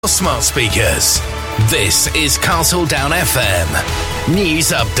smart speakers. This is Castledown FM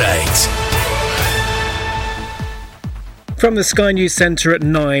News Update. From the Sky News Centre at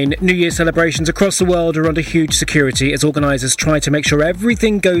 9, New Year celebrations across the world are under huge security as organisers try to make sure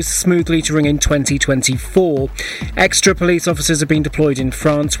everything goes smoothly to ring in 2024. Extra police officers have been deployed in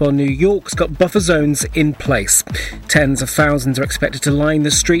France, while New York's got buffer zones in place. Tens of thousands are expected to line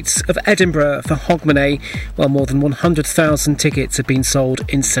the streets of Edinburgh for Hogmanay, while more than 100,000 tickets have been sold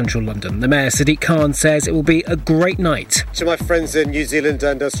in central London. The Mayor, Sadiq Khan, says it will be a great night. To my friends in New Zealand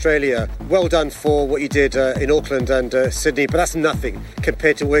and Australia, well done for what you did in Auckland and Sydney, but that's nothing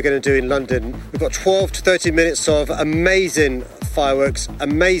compared to what we're going to do in London. We've got 12 to 30 minutes of amazing fireworks,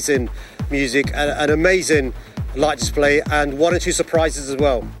 amazing music, and an amazing light display, and 1 or 2 surprises as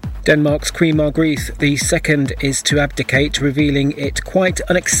well. Denmark's Queen Margrethe II is to abdicate, revealing it quite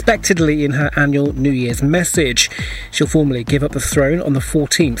unexpectedly in her annual New Year's message. She'll formally give up the throne on the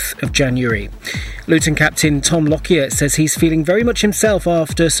 14th of January. Luton captain Tom Lockyer says he's feeling very much himself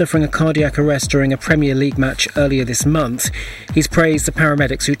after suffering a cardiac arrest during a Premier League match earlier this month. He's praised the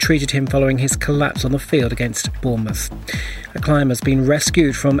paramedics who treated him following his collapse on the field against Bournemouth. A climber's been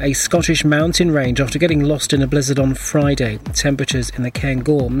rescued from a Scottish mountain range after getting lost in a blizzard on Friday. Temperatures in the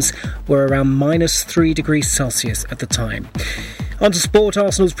Cairngorms were around -3 degrees Celsius at the time. On to sport.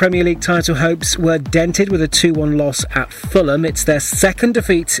 Arsenal's Premier League title hopes were dented with a 2-1 loss at Fulham. It's their second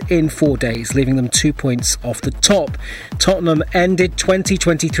defeat in 4 days, leaving them 2 points off the top. Tottenham ended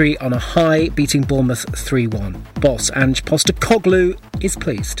 2023 on a high, beating Bournemouth 3-1. Boss Ange Postecoglou is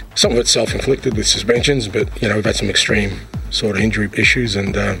pleased. Some of it's self-inflicted with suspensions, but, we've had some extreme sort of injury issues,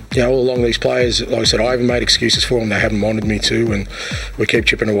 and all along these players, like I said, I haven't made excuses for them. They haven't wanted me to, and we keep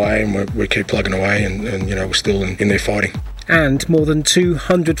chipping away and we keep plugging away, and we're still in there fighting. And more than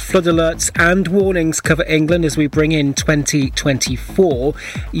 200 flood alerts and warnings cover England as we bring in 2024.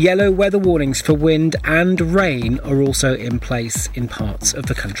 Yellow weather warnings for wind and rain are also in place in parts of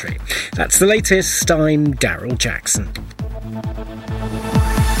the country. That's the latest. I'm Daryl Jackson.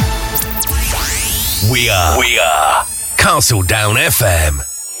 We are Castledown FM.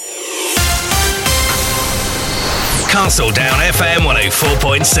 Castledown FM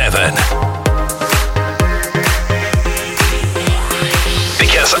 104.7.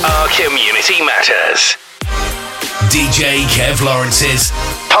 Because our community matters. DJ Kev Lawrence's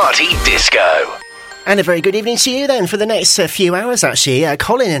Party Disco. And a very good evening to you then for the next few hours, actually.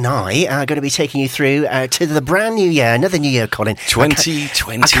 Colin and I are going to be taking you through to the brand new year, another new year, Colin.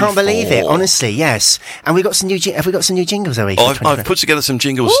 2024. I can't believe it, honestly, yes. And we got some new have we got some new jingles, are we? I've put together some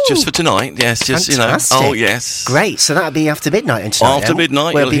jingles just for tonight, yes, just, fantastic. Oh, yes. Great, so that'll be after midnight and tonight. After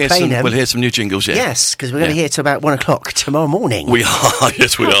midnight, we'll hear some new jingles, yeah. Yes, because we're going to hear till about 1 o'clock tomorrow morning. We are,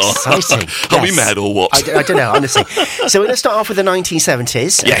 yes, we are. Exciting. Are we mad or what? I don't know, honestly. So we're going to start off with the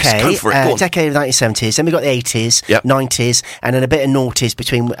 1970s. Yes, okay? go for it, go on. Decade of the 1970s. Then we've got the 80s, 90s, and then a bit of noughties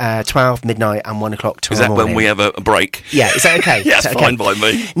between 12 midnight and 1 o'clock tomorrow morning. Is that when we have a break? Yeah, is that okay? Yeah, that's fine by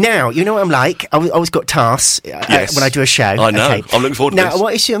me. Now, you know what I'm like? I always got tasks when I do a show. I know. Okay. I'm looking forward to this. Now, I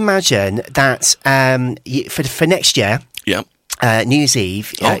want you to imagine that for next year, New Year's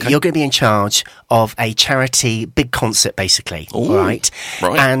Eve, you're going to be in charge of a charity big concert, basically. Ooh, all right.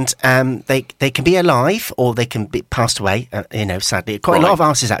 And they can be alive or they can be passed away. Sadly, quite a lot of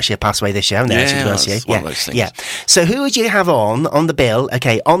artists actually have passed away this year, haven't they? That's one of those things. Yeah. So who would you have on the bill?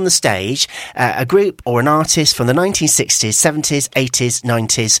 Okay, on the stage, a group or an artist from the 1960s, 70s, 80s,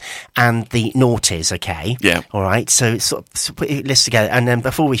 90s, and the noughties. Okay. Yeah. All right. So sort of put your list together, and then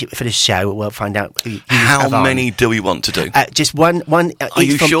before we finish the show, we'll find out who. How many do we want to do? Just one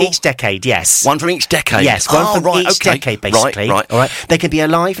each from each decade. Yes. One from each decade? Yes, one from each decade, basically. Right. All right. They can be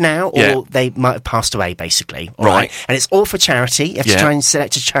alive now, or they might have passed away, basically. All right. And it's all for charity. You have to try and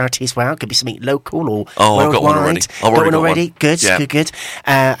select a charity as well. It could be something local or worldwide. I've got one already. Got one already? Good.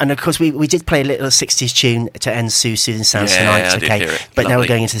 And of course, we did play a little 60s tune to end Soothing Sounds tonight. I did hear it. But Lovely. now we're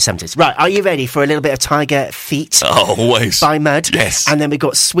going into the 70s. Right, are you ready for a little bit of Tiger Feet? Oh, always. By Mud. Yes. And then we've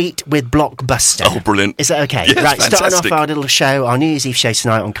got Sweet with Blockbuster. Oh, brilliant. Is that okay? Yes, right, fantastic. starting off our little show, our New Year's Eve show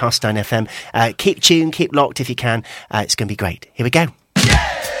tonight on Castledown FM. Keep tuned, keep locked if you can. It's going to be great. Here we go.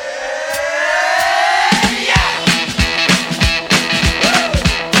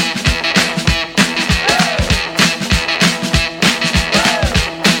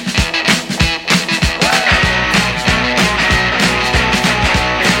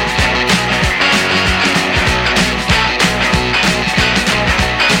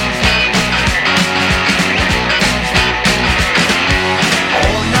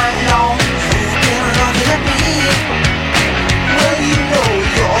 All night long, you've been looking at me. Well, you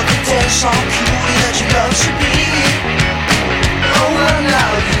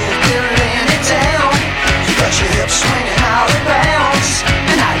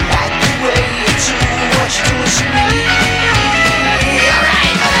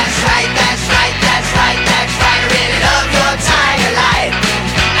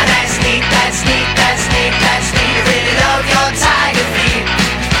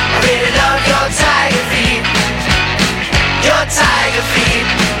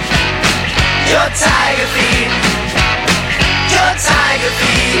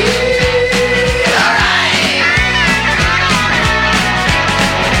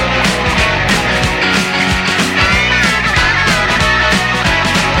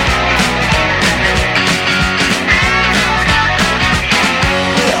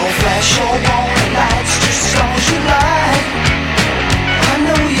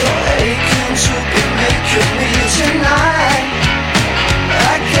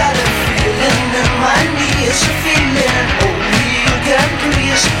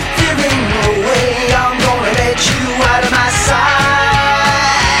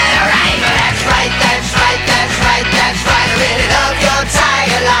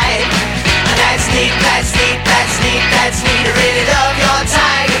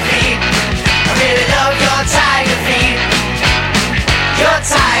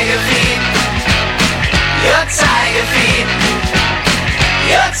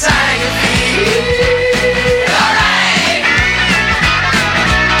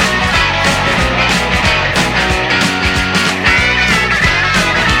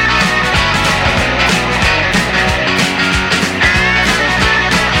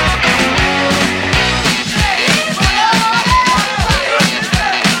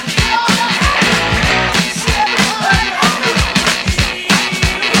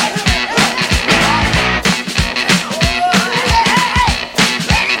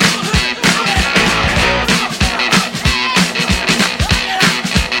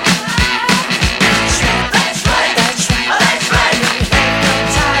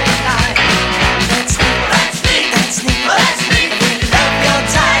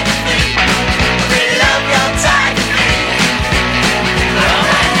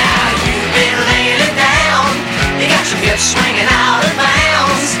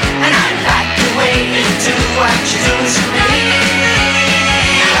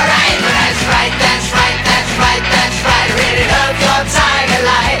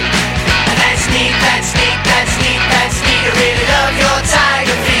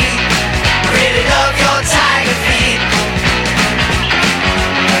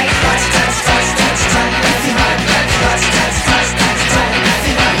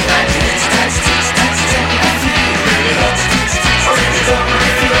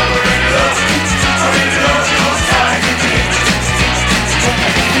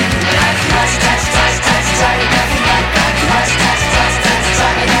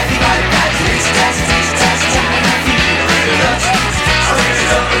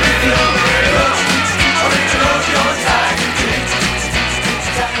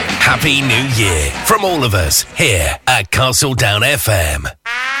Happy New Year from all of us here at Castle Down FM.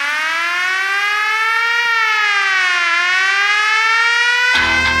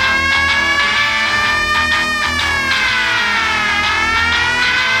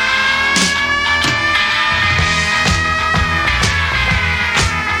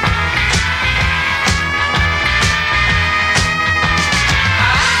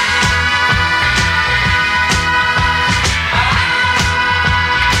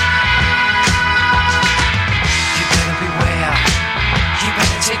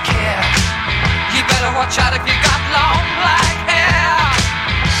 Watch out if you got long black hair.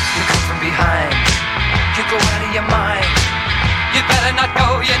 You come from behind, you go out of your mind. You better not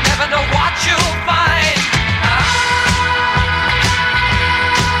go, you never know what you'll find.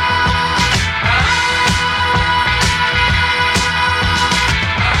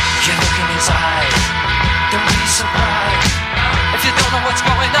 You look in his eyes, don't be surprised if you don't know what's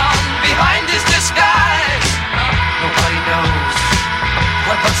going on behind his disguise. Nobody knows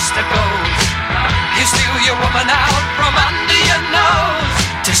where Buster goes. You steal your woman out from under your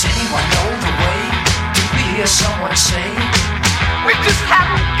nose. Does anyone know the way? Do we hear someone say? We just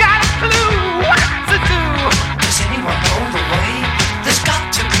haven't got a clue what to do. Does anyone know the way? There's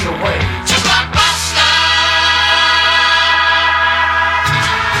got to be a way to Blockbuster.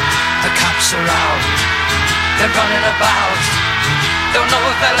 The cops are out, they're running about. Don't know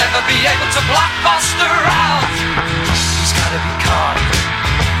if they'll ever be able to block Buster out. He's gotta be caught,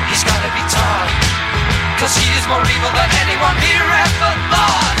 he's gotta be taught, 'cause he is more evil than anyone here ever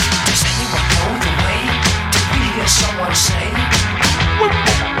thought. Does anyone know the way? Did we hear someone say? We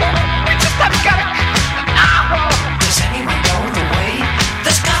just haven't got it. Does anyone know the way?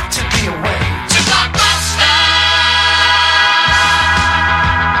 There's got to be a way to Blockbuster.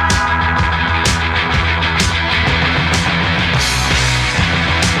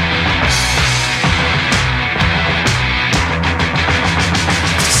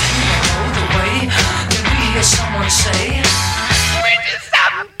 Does anyone know the way? Did we hear someone say? We just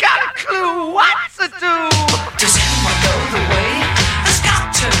haven't got a clue what to do. Does anyone know the way? There's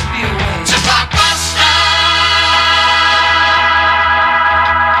got to be a way to Blockbuster.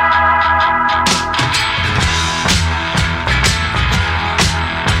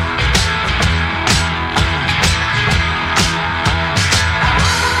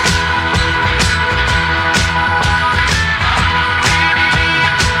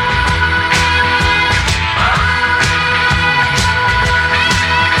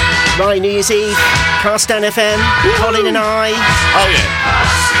 Right, New Year's Eve, Cast Down FM, Colin and I. Oh, yeah.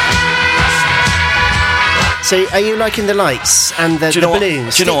 So, are you liking the lights and the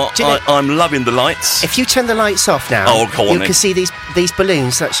balloons? Do you know what? I'm loving the lights. If you turn the lights off now, go on you then. can see these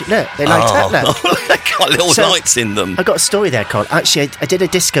balloons. Actually, look, they light up. Look. They've got little lights in them. I got a story there, Colin. Actually, I did a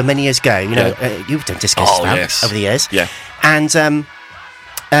disco many years ago. You know, you've done discos as well over the years. Yeah. And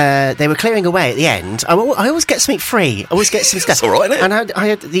they were clearing away at the end. I always get something free. I always get some stuff. It's all right, isn't it? And I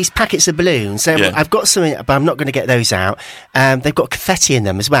had these packets of balloons. I've got something, but I'm not going to get those out. They've got confetti in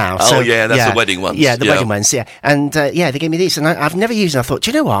them as well. Oh, yeah, that's the wedding ones. Yeah, the wedding ones, yeah. And, they gave me these, and I've never used them. I thought,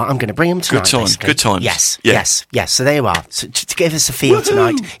 do you know what? I'm going to bring them tonight. Good times. Yes. So there you are. So, to give us a feel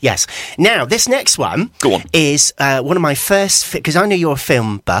tonight. Yes. Now, this next one is one of my first, because I know you're a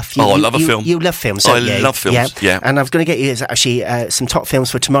film buff. I love a film. You love films, I don't you? love films, yeah. And I was going to get you actually some top films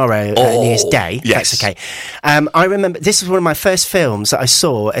for tomorrow. New Year's Day. Yes. That's okay. I remember this was one of my first films that I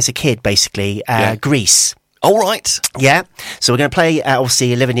saw as a kid, basically, Grease. All right. Yeah. So we're going to play,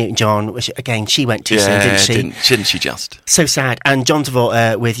 obviously, Olivia Newton-John, which, again, she went too soon, didn't she? Didn't she just? So sad. And John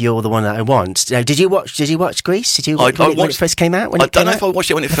Travolta with You're the One That I Want. Did you watch Grease? Did you when it first came out? I don't know if I watched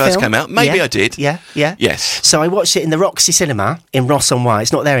it when it first came out. Maybe I did. Yeah. Yes. So I watched it in the Roxy Cinema in Ross on Wye.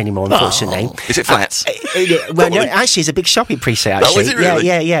 It's not there anymore, unfortunately. Oh. Is it flats? Well, no, actually, it's a big shopping precinct, actually. Oh, is it really?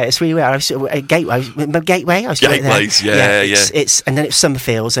 Yeah. It's really weird. I was Gateway. I was Gateways, yeah. It's and then it's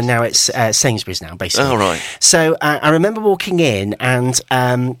Summerfields, and now it's Sainsbury's now, basically. Oh, right. So I remember walking in, and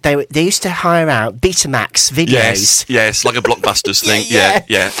they used to hire out Betamax videos. Yes, like a Blockbusters thing. Yeah.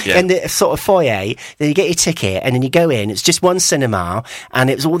 In the sort of foyer, then you get your ticket, and then you go in. It's just one cinema, and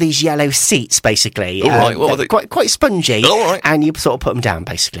it was all these yellow seats, basically. All right. What were they? Quite spongy. All right. And you sort of put them down,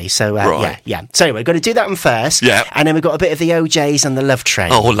 basically. So right. yeah. So anyway, we've got to do that one first. Yeah. And then we've got a bit of the OJs and the Love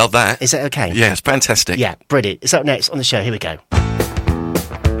Train. Oh, I love that. Is that okay? Yeah, it's fantastic. Yeah, brilliant. It's up next on the show. Here we go.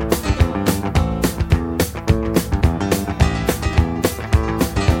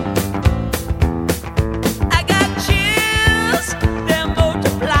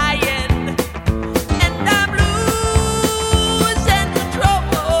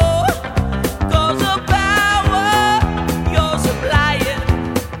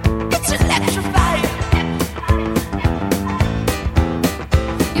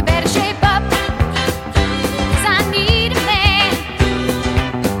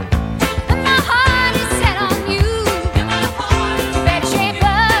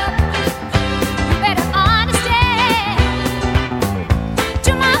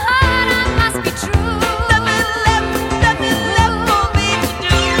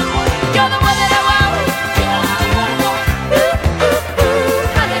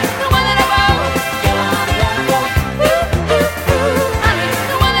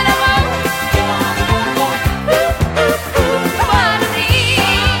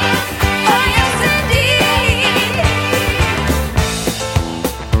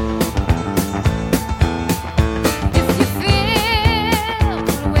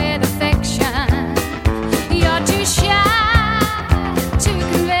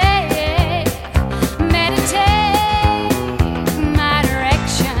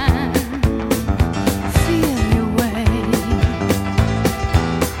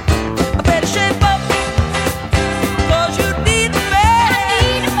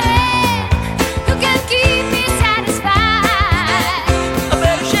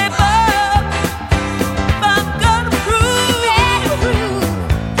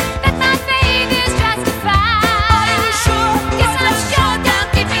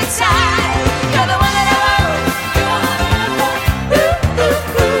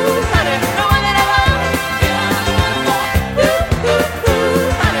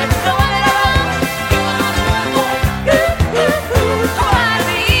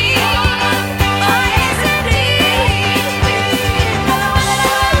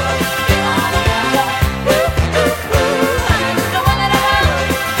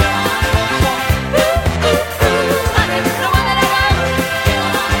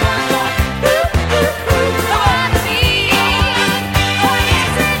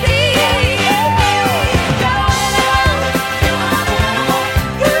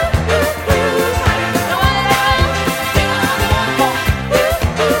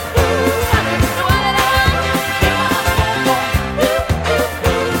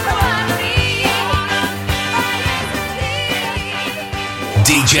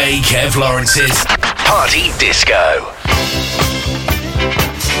 DJ Kev Lawrence's Party Disco.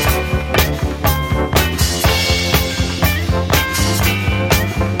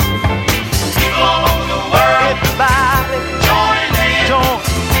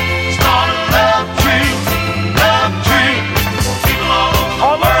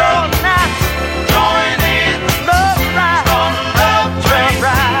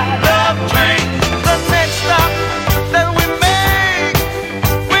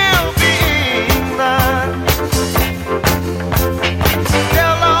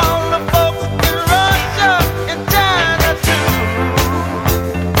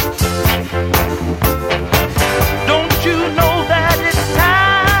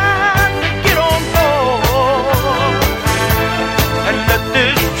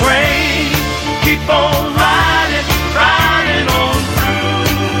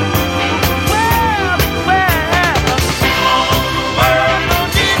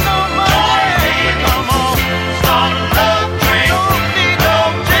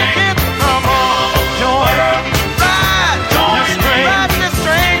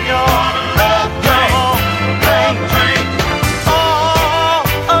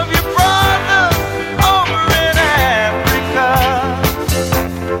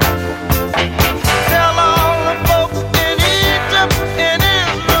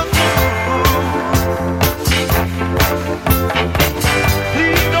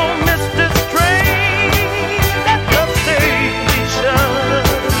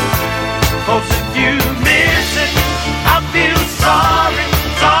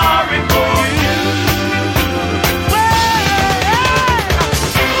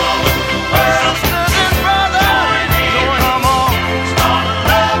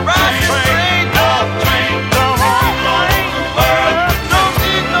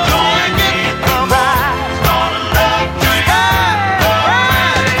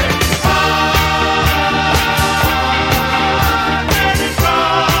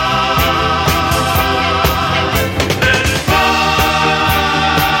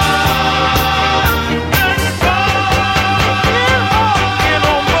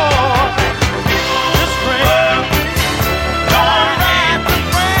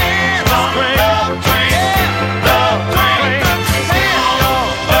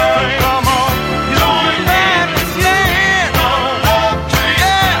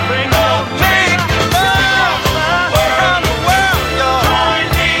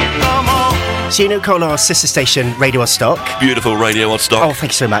 So you know, call our sister station, Radio Odstock. Beautiful Radio Odstock. Oh,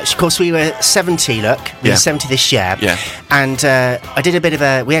 thank you so much. Of course, we were 70, look. We were 70 this year. Yeah. And I did a bit of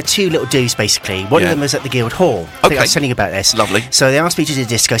a... We had two little do's, basically. One of them was at the Guild Hall. I think I was telling you about this. Lovely. So they asked me to do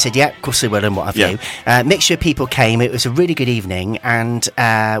disco. I said, yeah, of course we will, and what have you. Mixture of people came. It was a really good evening. And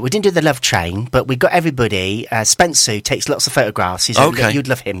we didn't do the Love Train, but we got everybody. Spencer, who takes lots of photographs. You'd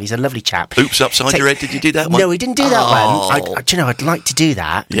love him. He's a lovely chap. Oops, upside your head. Did you do that one? No, we didn't do that one. Do you know, I'd like to do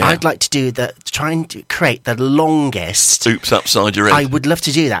that. Yeah. I'd like to do try and create the longest. Oops, upside your head. I would love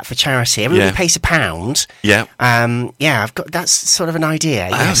to do that for charity. Everybody pays £1. Yeah. I've got that's sort of an idea.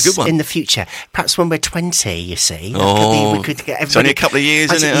 That's a good one. In the future, perhaps when we're 20, you see. Oh, we could get everybody. It's only a couple of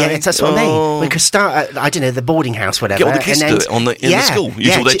years, isn't it? Yeah, that's what I mean. We could start at, I don't know, the boarding house, whatever. Get all the kids to do it in the school.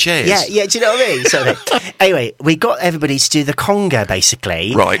 Use all their chairs. Yeah, do you know what I mean? So anyway, we got everybody to do the conga,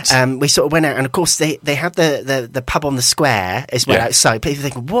 basically. Right. We sort of went out, and of course they have the pub on the square as well outside. People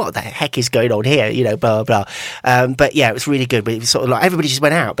think, what the heck is going on here? You know, blah blah. But yeah, it was really good. We sort of like everybody just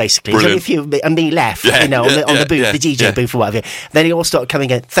went out basically. There's only a few and me left, on the booth, the DJ booth or whatever. Then they all started coming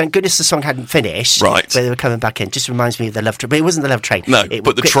in. Thank goodness the song hadn't finished. Right. But they were coming back in. Just reminds me of the Love Train. But it wasn't the Love Train. No,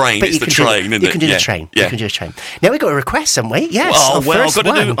 but the train. It's the train, isn't it? You can do the train. You can do the train. Now we've got a request, haven't we? Yes.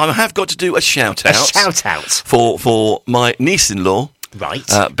 I have got to do a shout out. A shout out for my niece-in-law. Right.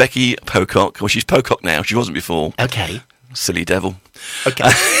 Becky Pocock. Well, she's Pocock now. She wasn't before. Okay. Silly devil. Okay.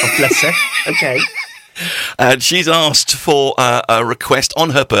 Oh, bless her. Okay. And she's asked for a request on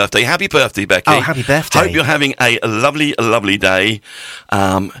her birthday. Happy birthday, Becky. Oh, happy birthday. Hope you're having a lovely, lovely day.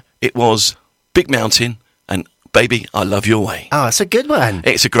 It was Big Mountain and Baby, I Love Your Way. Oh, it's a good one.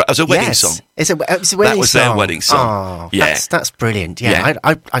 It was a wedding song. It's a wedding song. That was their wedding song. Oh, yeah. That's brilliant. Yeah.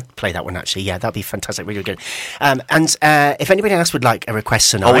 I'd play that one, actually. Yeah, that'd be fantastic. Really good. And if anybody else would like a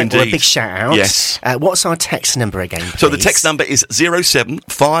request tonight or a big shout-out, yes. What's our text number again, please? So the text number is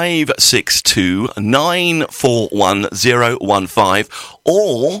 07562 941 015,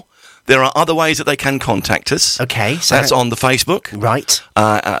 or There are other ways that they can contact us. Okay. So that's on the Facebook. Right.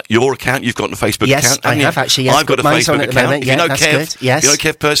 Your account, you've got a Facebook yes, account. I have actually. Yes, I've got a Facebook account. Yeah, if you know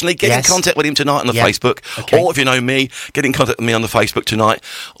Kev personally, get in contact with him tonight on the Facebook. Okay. Or if you know me, get in contact with me on the Facebook tonight.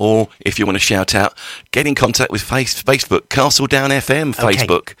 Or if you want to shout out, get in contact with Facebook, Castle Down FM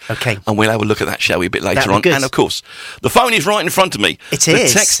Facebook. Okay. And we'll have a look at that, shall we, a bit later on. Good. And of course, the phone is right in front of me. It the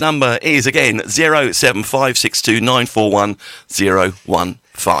is. The text number is again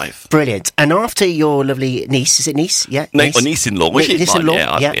 07562941015. Brilliant. And after your lovely niece, is it niece? Yeah. Niece-in-law.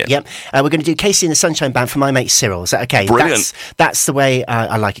 Niece-in-law. Yeah. We're going to do Casey and the Sunshine Band for my mate Cyril. Is that okay? Brilliant. That's the way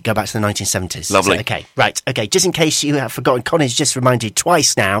I like it. Go back to the 1970s. Lovely. Okay. Right. Okay. Just in case you have forgotten, Connor's just reminded you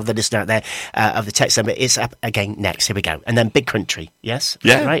twice now, the listener out there, of the text number. It's up again next. Here we go. And then Big Country. Yes.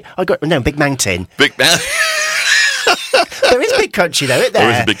 Yeah. Right. Big Mountain. Big Mountain. There is Big Country, though, isn't there?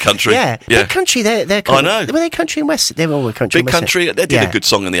 There is a Big Country. Yeah. Big Country, they're I know. Were they country and west? They were all country Big and west. Country, they did a good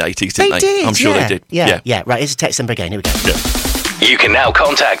song in the 80s, didn't they? Did, I'm sure they did. Yeah. Right, here's a text number again. Here we go. Yeah. You can now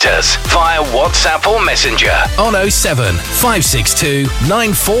contact us via WhatsApp or Messenger on 07 562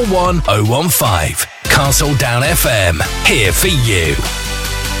 941 015. Castle Down FM, here for you.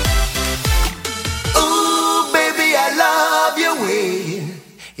 Ooh, baby, I love your way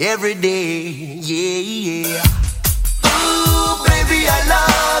every day, yeah. Ooh, baby, I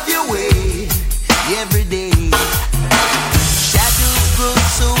love your way every day. Shadows grow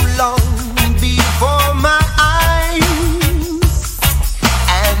so long before my eyes,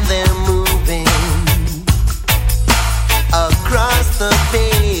 and they're moving across the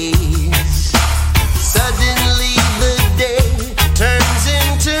page. Suddenly the day turns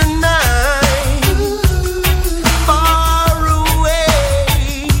into night, far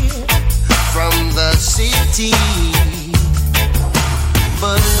away from the city.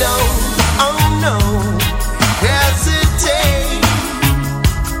 But don't, oh no, hesitate,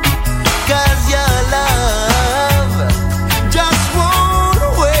 'cause your love just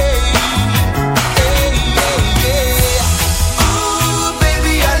won't wait. Hey, yeah, yeah. Ooh,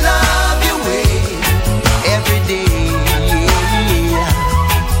 baby, I love your way every day. Yeah.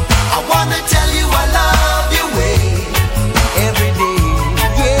 I wanna tell you I love your way every day.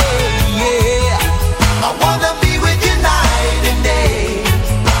 Yeah, yeah. I wanna be with you night and day.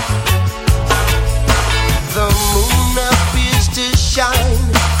 The moon appears to shine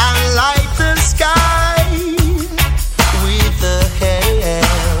and light the sky with the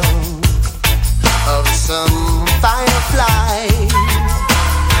help of some firefly.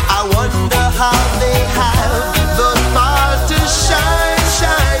 I wonder how they have the power to shine,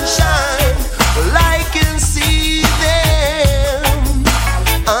 shine, shine. Well, I can see them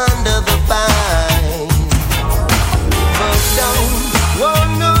under the pine. But don't, oh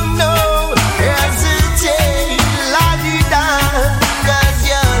no, no, hesitate, la-di-da, 'cause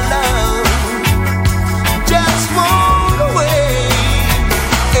your love just won't wait.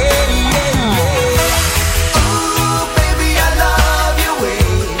 Hey, yeah, yeah. Ooh, baby, I love your way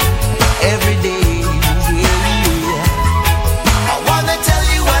every day. Yeah. I wanna tell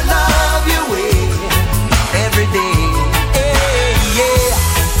you I love your way every day. Hey,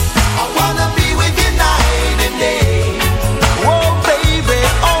 yeah. I wanna be with you night and day. Oh baby,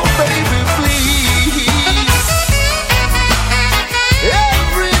 please.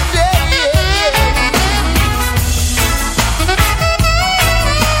 Every day.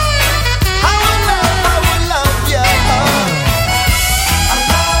 I will love you. I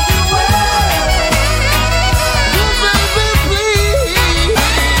love you well. Baby, please.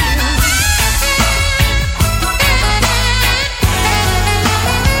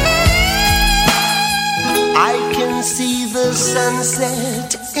 I can see the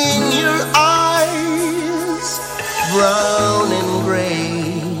sunset in your eyes, brown and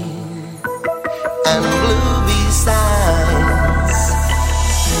gray and blue besides.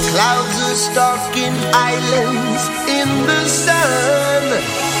 Clouds are stalking islands in the sun.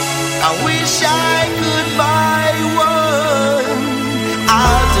 I wish I could buy one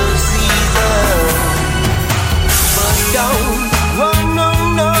out of season. But don't, oh no,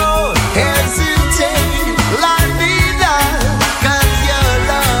 no, hesitate, la-di-da, 'cause your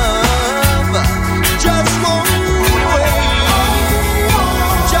love just won't wait,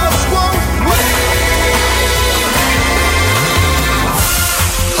 just won't wait.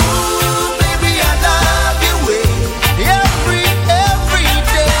 Ooh, baby, I love your way every day.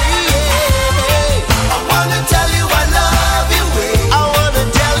 I wanna tell you I love your way. I wanna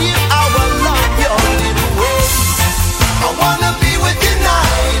tell you I will love your little way. I wanna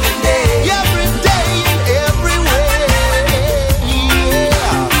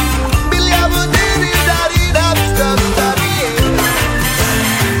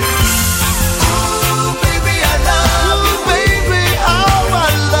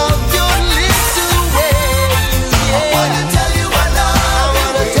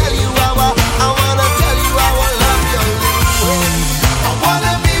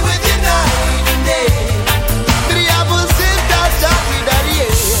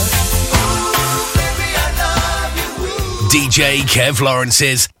DJ Kev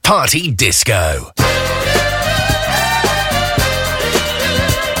Lawrence's Party Disco.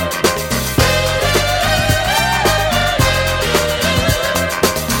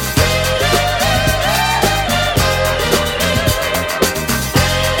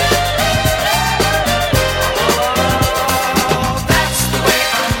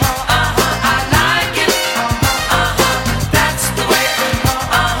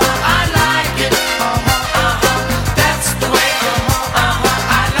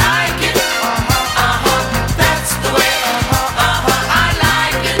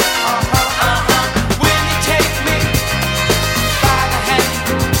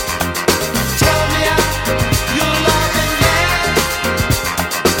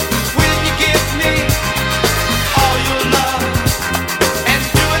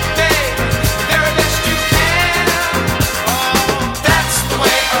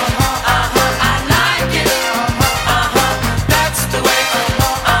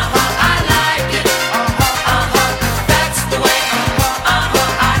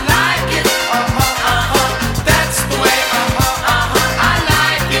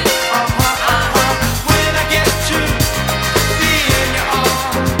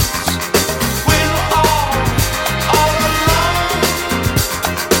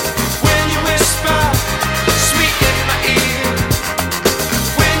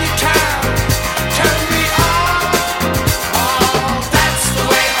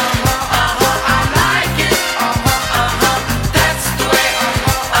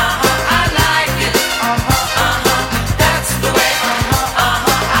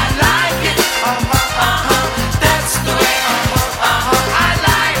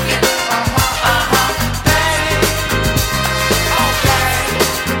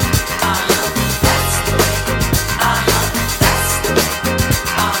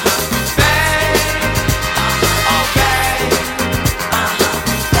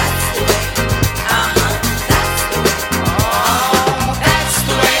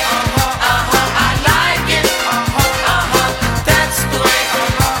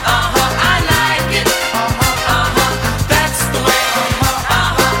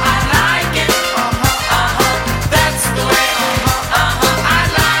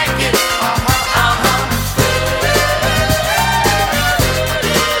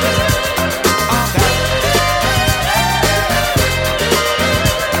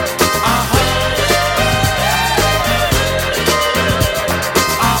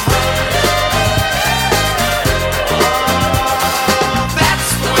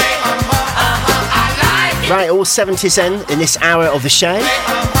 Right, all 70s then in this hour of the show.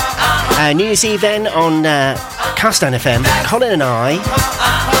 New Year's Eve then on Castdown FM. Colin and I.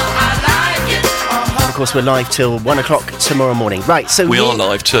 And of course, we're live till 1 o'clock tomorrow morning. Right, so we are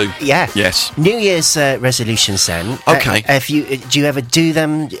live too. Yeah. Yes. New Year's resolutions then. Okay. Do you ever do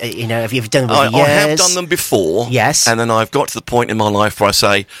them? Have you ever done them over the years? I have done them before. Yes. And then I've got to the point in my life where I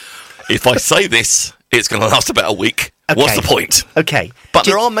say, if I say this, it's going to last about a week. Okay. What's the point? Okay. But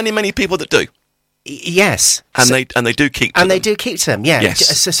there are many, many people that do. Yes, and they do keep to them. They do keep to them. Yeah.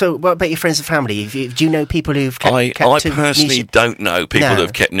 Yes. So what about your friends and family? Do you know people who've kept? I personally don't know people that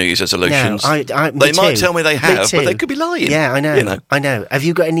have kept New Year's resolutions. No, they might tell me they have, but they could be lying. Yeah, I know. I know. Have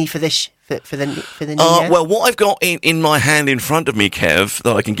you got any for this? For the new year? Well, what I've got in my hand in front of me, Kev,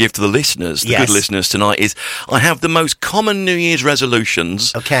 that I can give to the listeners, the good listeners tonight, is I have the most common New Year's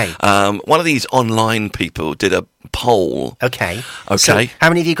resolutions. Okay. One of these online people did a poll. Okay. So how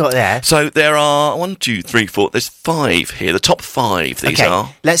many have you got there? So there are 1, 2, 3, 4. There's 5 here. The top 5. These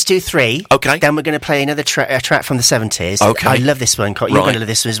are. Let's do 3. Okay. Then we're going to play another track from the 70s. Okay. I love this one. You're going to love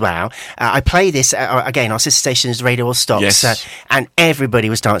this one as well. I play this again. Our sister station's Radio All Stops. Yes. And everybody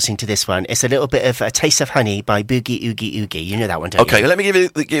was dancing to this one. It's a little bit of A Taste of Honey by Boogie Oogie Oogie. You know that one, don't you? Okay, let me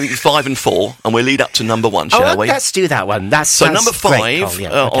give you 5 and 4, and we'll lead up to number 1, shall we? Let's do that one. That's number 5 great,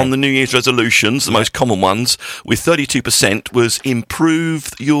 on the New Year's resolutions, the most common ones, with 32%, was improve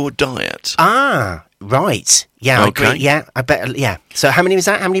your diet. Ah, right. Yeah, okay. I agree. Yeah, I bet. Yeah. So how many was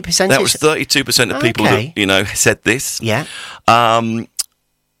that? How many percentage? That was 32% of people that said this. Yeah.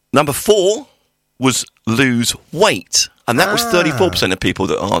 Number 4 was lose weight. And that was 34% of people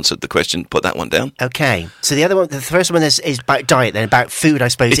that answered the question. Put that one down. Okay. So the other one, the first one is about diet, then about food, I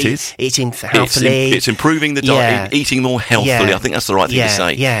suppose. It is. Eating healthily. It's improving the diet, eating more healthily. Yeah. I think that's the right thing to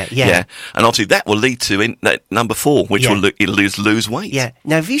say. Yeah. And obviously that will lead to number 4, which will lose weight. Yeah.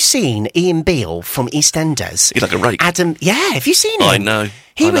 Now, have you seen Ian Beale from EastEnders? He's like a rake. Adam, have you seen him? I know.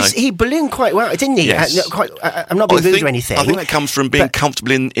 He ballooned quite well, didn't he? Yes. I'm not being rude or anything. I think that comes from being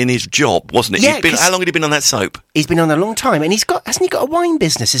comfortable in his job, wasn't it? Yeah, how long had he been on that soap? He's been on a long time, and hasn't he got a wine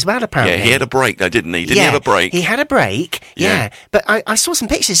business as well, apparently? Yeah, he had a break though, didn't he? Didn't he have a break? He had a break, yeah. But I saw some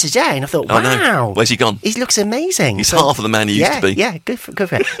pictures today, and I thought, wow. No. Where's he gone? He looks amazing. He's half of the man he used to be. Yeah, good for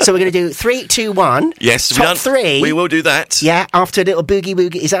him. So we're going to do 3, 2, 1. Yes, top 3. We will do that. Yeah, after a little boogie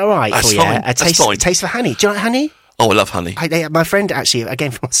woogie. Is that all right That's for you? fine. That's fine. A taste for honey. Do you like honey? Oh, I love honey. My friend, actually,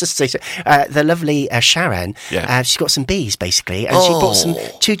 again from my sister, the lovely Sharon, she's got some bees, basically, and she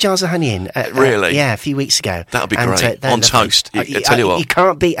bought 2 jars of honey in. Really? Yeah, a few weeks ago. That would be great. On toast. I tell you what. You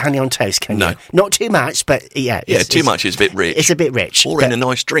can't beat honey on toast, can you? Not too much, but yeah. Yeah, too much is a bit rich. It's a bit rich. Or in a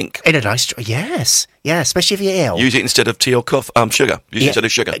nice drink. Yes. Yeah, especially if you're ill. Use it instead of tea or sugar. Use it instead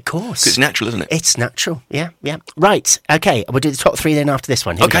of sugar. Of course. Because it's natural, isn't it? It's natural, yeah. Right, okay, we'll do the top 3 then after this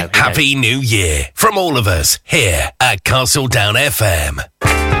one. Here we go. Happy New Year from all of us here at Castle Down FM.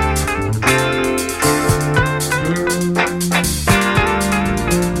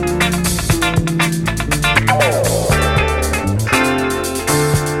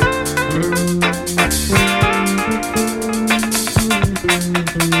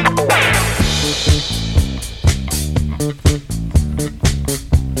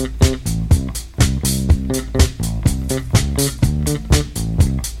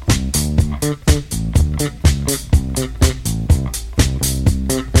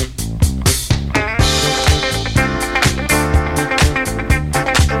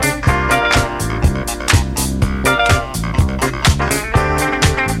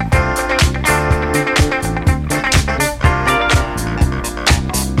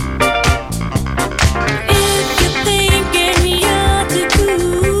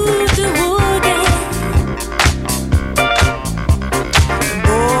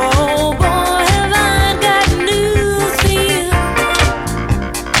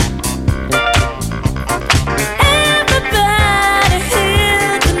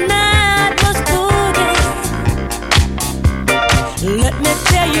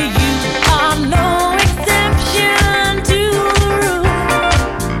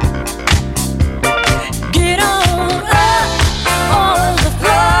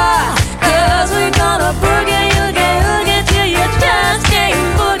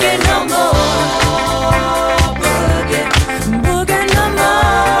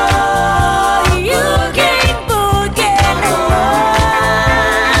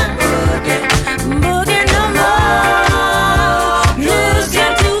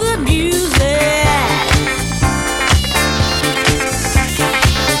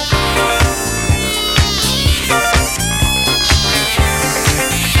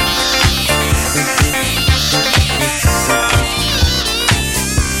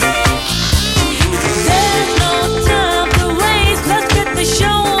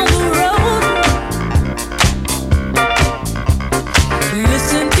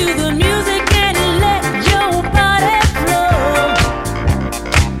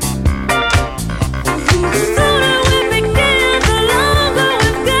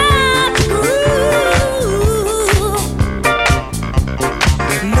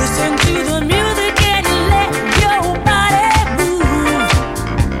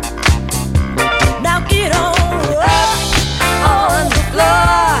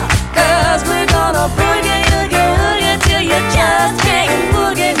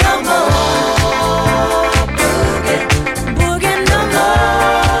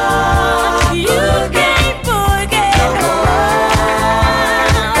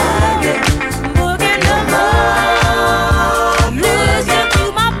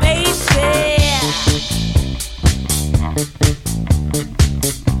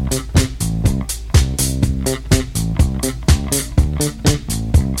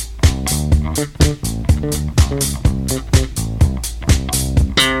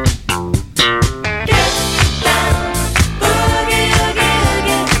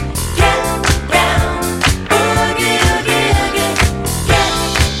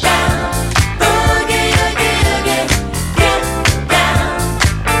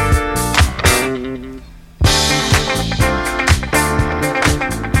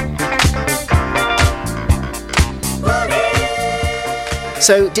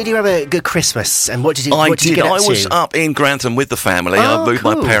 So, did you have a good Christmas? And what did you? I did. You get up I was to? up in Grantham with the family. Oh, I moved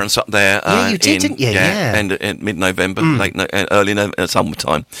cool. my parents up there. Yeah, you did, didn't you? Yeah. And in mid-November, early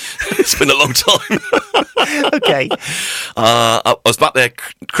summertime. It's been a long time. Okay. I was back there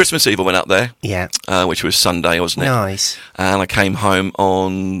Christmas Eve. I went up there. Yeah. Which was Sunday, wasn't it? Nice. And I came home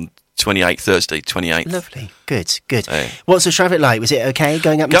on Thursday 28th. Lovely. Good. What's the traffic like? Was it okay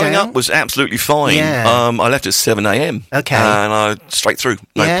going up and down? Going up was absolutely fine. Yeah. I left at 7 a.m. Okay. And I straight through.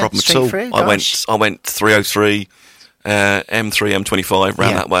 No problem at all. Through? I went 303. M3, M25,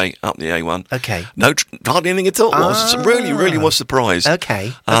 round that way, up the A1. Okay. No, hardly anything at all. I was really was surprised.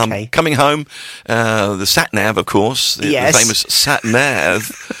 Okay. Coming home, the sat-nav, of course, the famous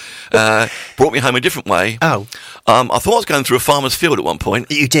sat-nav, brought me home a different way. Oh. I thought I was going through a farmer's field at one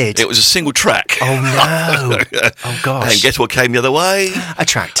point. You did? It was a single track. Oh, no. Oh, gosh. And guess what came the other way? A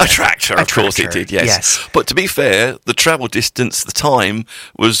tractor. A tractor, of course it did, yes. But to be fair, the travel distance, the time,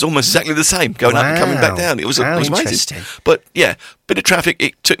 was almost exactly the same, going up and coming back down. It was amazing. But, yeah, bit of traffic.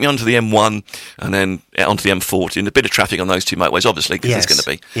 It took me onto the M1 and then onto the M40, and a bit of traffic on those two motorways, obviously, because there's going to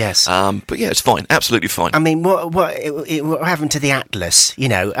be. Yes. But, yeah, it's fine. Absolutely fine. I mean, what happened to the Atlas? You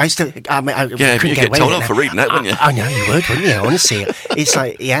know, I couldn't get told off for reading that, wouldn't you? I know you would, wouldn't you? Honestly, it's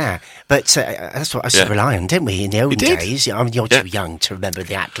like, but that's what I used to rely on, didn't we, in the olden days? I mean, you're too young to remember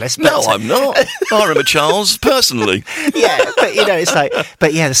the Atlas. But, no, I'm not. I remember Charles personally. Yeah, but you know, it's like,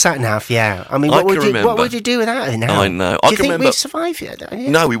 the sat-nav, I mean, what would you do without it now? I know. Do you think we'd survive yet?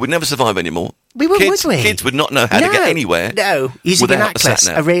 No, we would never survive anymore. We would, kids, would we? Kids would not know how to get anywhere. No, using an Atlas,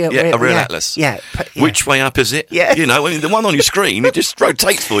 a real Atlas. Yeah. Which way up is it? Yeah. You know, I mean, the one on your screen, it just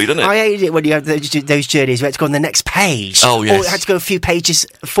rotates for you, doesn't it? I hated it when you have those journeys where you had to go on the next page. Oh, yes. Or you had to go a few pages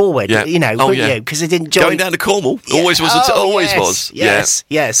forward, you know, because it didn't join. Going down to Cornwall. Always was.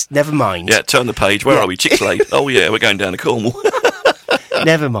 Yes, never mind. Yeah, turn the page. Where are we? Chicklade. Oh, yeah, we're going down to Cornwall.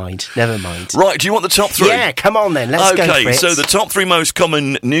 Never mind. Right, do you want the top three? Yeah, come on then, let's go for it. Okay, so the top three most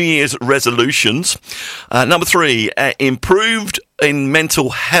common New Year's resolutions. Number 3, improved in mental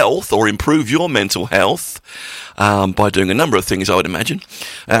health, or improve your mental health, by doing a number of things, I would imagine.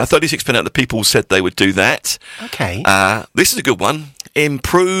 36% of the people said they would do that. Okay. This is a good one.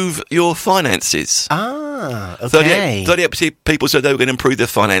 Improve your finances. Okay. 38% people said they were going to improve their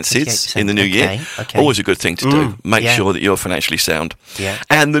finances in the new year. Okay. Always a good thing to do. Make sure that you're financially sound. Yeah.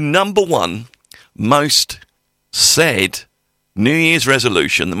 And the number one most said New Year's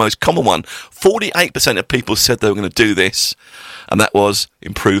resolution, the most common one, 48% of people said they were going to do this, and that was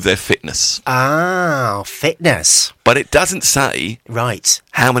improve their fitness. Fitness. But it doesn't say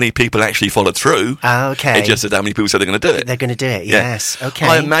how many people actually followed through. Okay. It just said how many people said they're going to do it. They're going to do it, yes. Okay.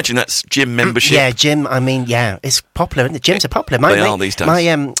 I imagine that's gym membership. Yeah, gym, I mean, it's popular, isn't it? Gyms are popular. They are these days.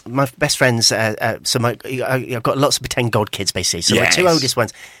 My best friends, I've got lots of pretend god kids, basically. So my two oldest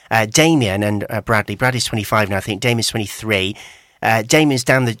ones, Damien and Bradley. Bradley's 25 now, I think. Damien's 23. Damien's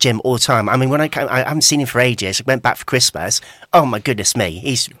down the gym all the time. I mean, when I haven't seen him for ages. I went back for Christmas. Oh my goodness me,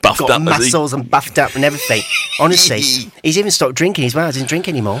 he's buffed got up, muscles and buffed up and everything. Honestly, he's even stopped drinking as well. He doesn't drink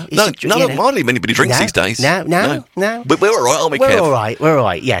anymore. Hardly anybody drinks these days. No. But we're all right, aren't we, Kev? We're all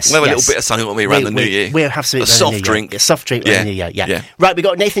right. Yes. We'll have a little bit of something around the New Year. We'll have some a soft drink. A soft drink around the New Year. Yeah. Right, we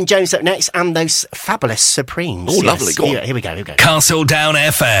got Nathan Jones up next and those fabulous Supremes. Oh, lovely. Go on. Here we go. Castle Down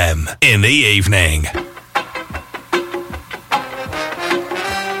FM in the evening.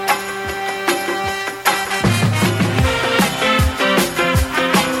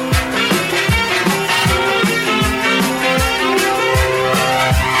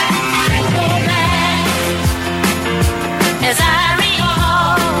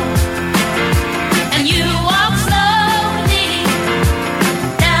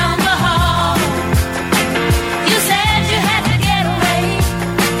 You said you had to get away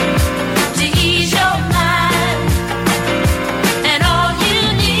to ease your mind.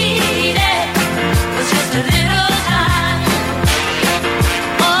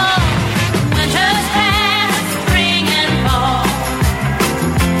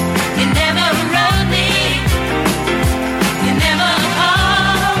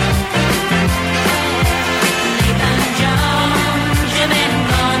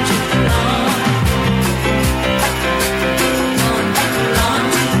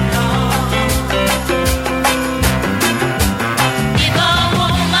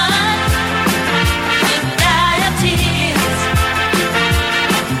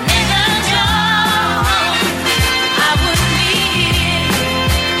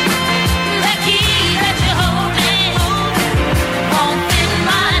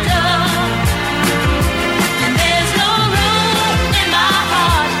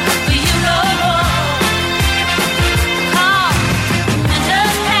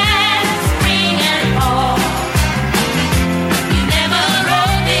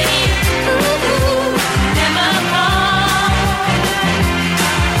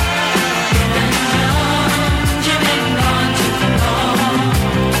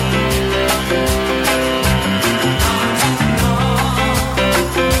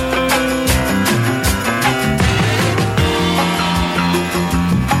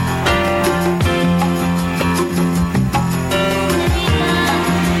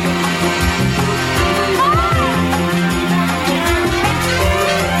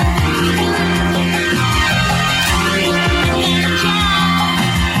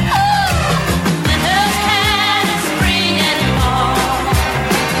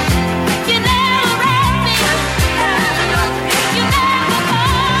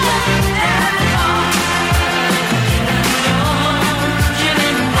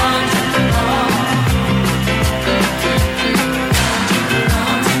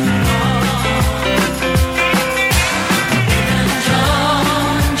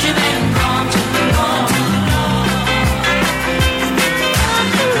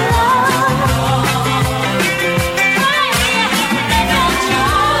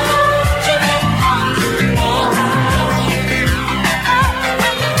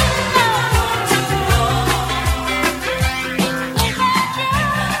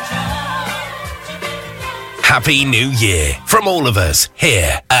 Happy New Year from all of us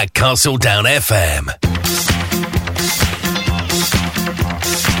here at Castle Down FM.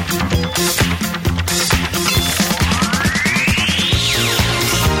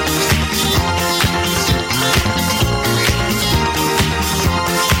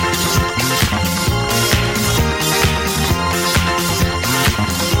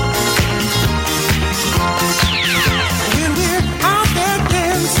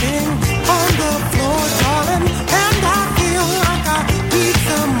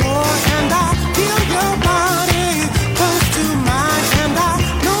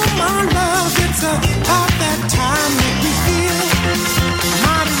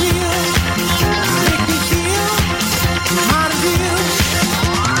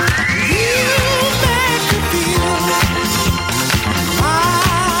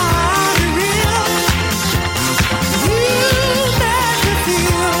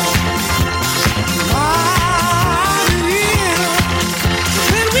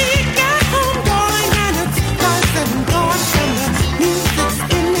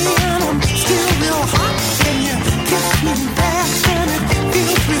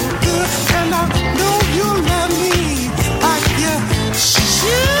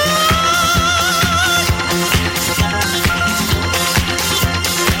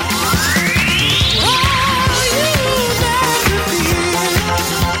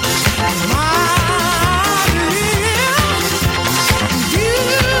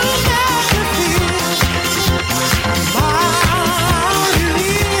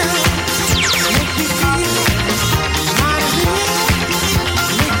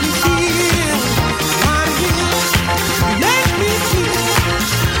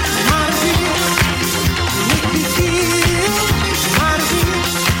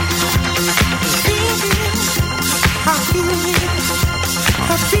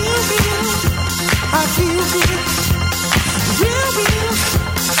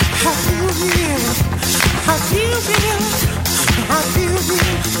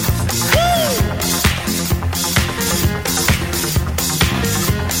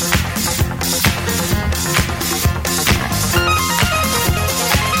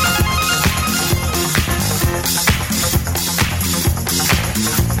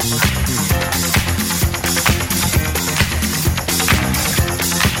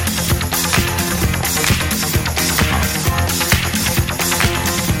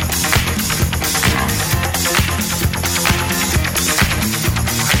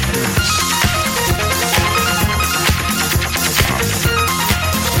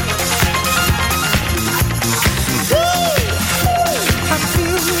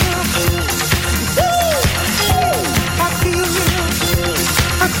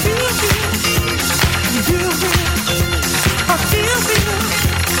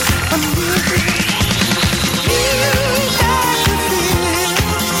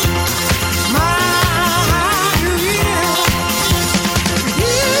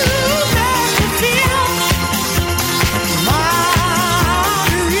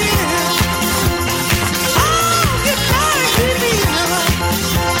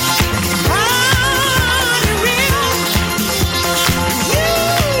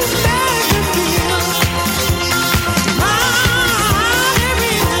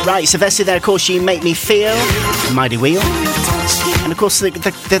 Right, Sylvester there, of course, You Make Me Feel, Mighty Wheel. And of course,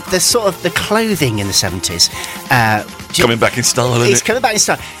 the sort of the clothing in the 70s. Coming back in style, isn't it? It's coming back in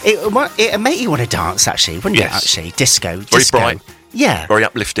style. It'll make you want to dance, actually, wouldn't it, actually? Disco. Very bright. Yeah. Very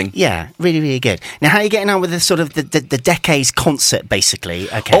uplifting. Yeah, really, really good. Now, how are you getting on with the sort of the decades concert,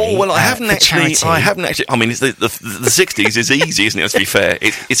 basically? Okay. Oh, well, I haven't actually. I mean, it's the 60s is easy, isn't it? Let's be fair.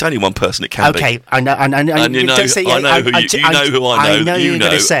 It's only one person it can be. Okay, I know. And you know, I know who you know who I know. I know you're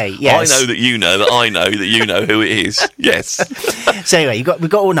going to say, yes. I know that you know that I know that you know who it is. Yes. So anyway, we've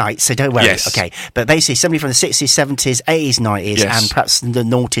got all night, so don't worry. Yes. Okay, but basically somebody from the 60s, 70s, 80s, 90s, and perhaps the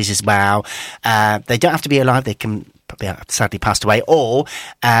noughties as well. They don't have to be alive. They can sadly passed away, or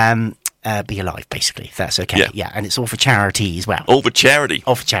be alive, basically, if that's okay. Yeah, and it's all for charity as well. All for charity.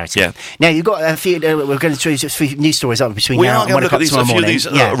 All for charity. Yeah. Now, you've got a few, we're going to do a few news stories up between now and 1 o'clock tomorrow morning. We are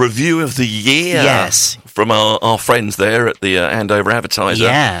going to look at these, review of the year. Yes. From our friends there at the Andover Advertiser.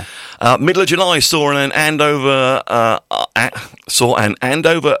 Yeah. Middle of July saw an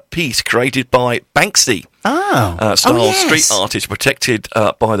Andover piece created by Banksy. Style street artist protected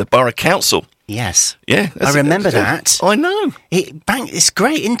by the Borough Council. Yes. Yeah. I remember that. I know. It's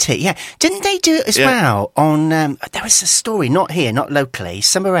great, isn't it? Yeah. Didn't they do it as well on... there was a story, not here, not locally,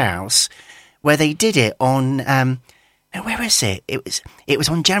 somewhere else, where they did it on... where is it? It was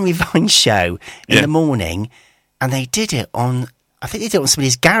on Jeremy Vine's show in the morning, and they did it on... I think they did it on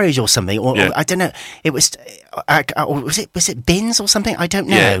somebody's garage or something, or I don't know. It was, was it bins or something? I don't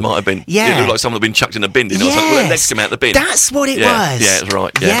know. Yeah, it might have been. Yeah, it looked like someone had been chucked in a bin. Didn't it? I was like, well, let's come out the bin. That's what it was. Yeah, that's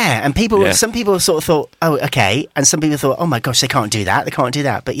right. Yeah, and some people sort of thought, oh, okay, and some people thought, oh my gosh, they can't do that.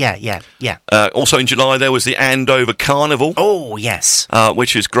 But yeah. Also in July there was the Andover Carnival. Oh yes,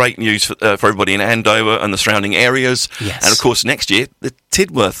 which is great news for everybody in Andover and the surrounding areas. Yes, and of course next year the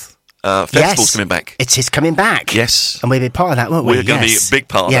Tidworth Festival's coming back. It is coming back. Yes. And we'll be part of that, won't we? We're going to be a big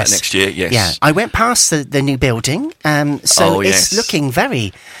part of that next year, yes. Yeah. I went past the new building, it's looking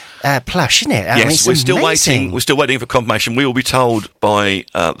very plush, isn't it? Yes, we're still waiting. We're still waiting for confirmation. We will be told by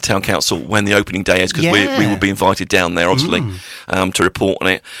the town council when the opening day is, because we will be invited down there, obviously, to report on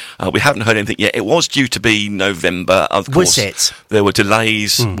it. We haven't heard anything yet. It was due to be November. Of course, was it? There were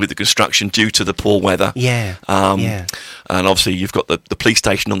delays with the construction due to the poor weather. Yeah. And obviously, you've got the police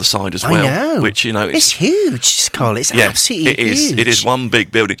station on the side as well. I know. Which, it's huge, Carl. It's absolutely huge. It is one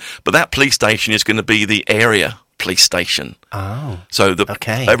big building. But that police station is going to be the area police station. Oh. So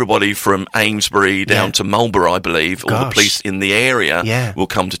everybody from Amesbury down to Marlborough, I believe, all the police in the area will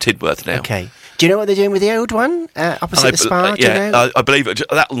come to Tidworth now. Okay. Do you know what they're doing with the old one opposite the spa? I believe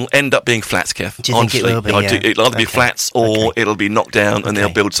that will end up being flats, Kev. Do you think it will be? It'll either be flats or it'll be knocked down and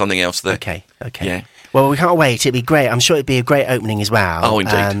they'll build something else there. Okay. Yeah. Well, we can't wait. It'll be great. I'm sure it'll be a great opening as well. Oh,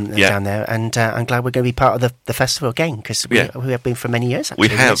 indeed. Down there. And I'm glad we're going to be part of the festival again, because we have been for many years, actually.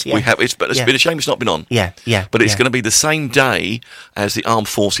 We have. It's been a shame it's not been on. Yeah. But it's going to be the same day as the Armed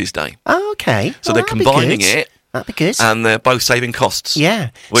Forces Day. Oh, okay. So they're combining it. That'd be good. And they're both saving costs. Yeah.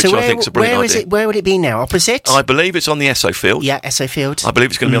 Which I think is a brilliant idea. Where would it be now? Opposite? I believe it's on the Esso Field. Yeah, Esso Field. I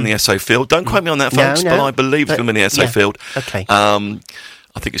believe it's going to be on the Esso Field. Don't quote me on that, folks, but I believe it's going to be on the Esso Field. Okay.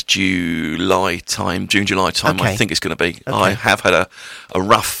 I think it's June, July time. Okay. I think it's going to be. Okay. I have had a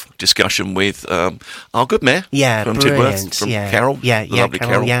rough discussion with our good mayor from Tidworth, from Carol. Yeah, lovely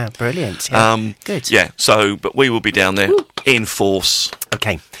Carol. Yeah, brilliant. Yeah. Good. Yeah, but we will be down there in force.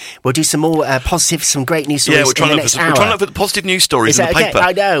 Okay. We'll do some more positive, some great news stories we're trying to look for the positive news stories in the paper.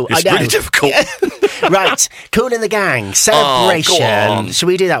 I know. It's really difficult. Right. Kool and the Gang, Celebration. Go on. Shall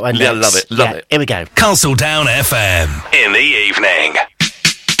we do that one next? Yeah, love it. Love it. Here we go. Castledown FM. In the evening.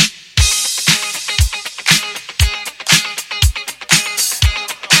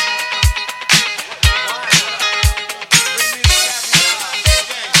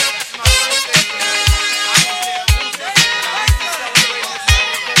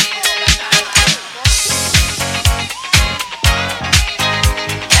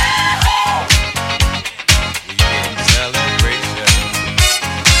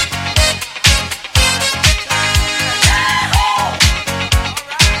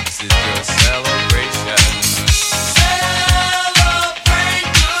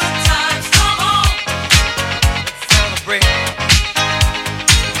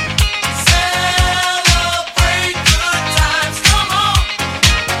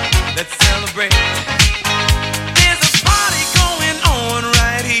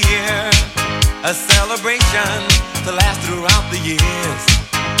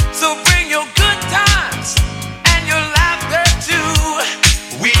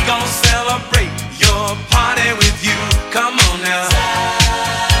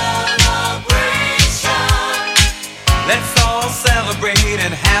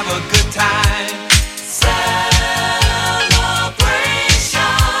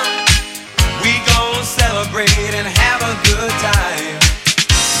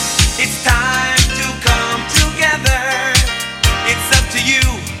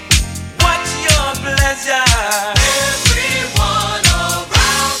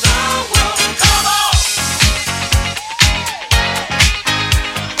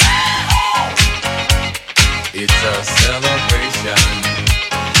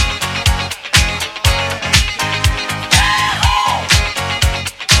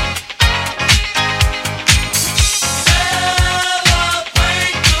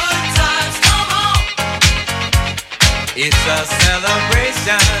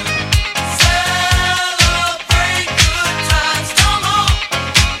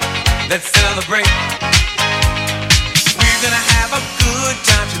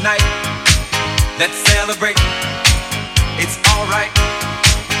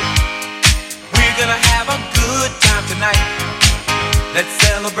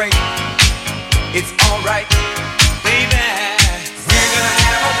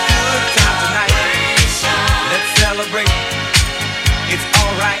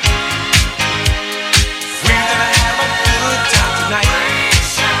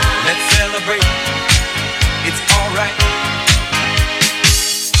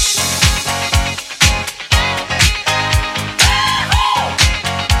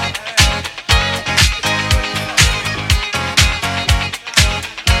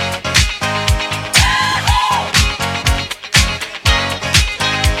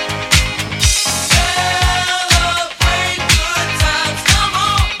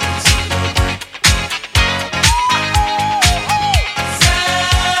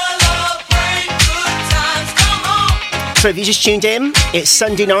 So if you just tuned in, it's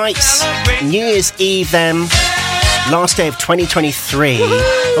Sunday nights, New Year's Eve then, last day of 2023. Woo-hoo!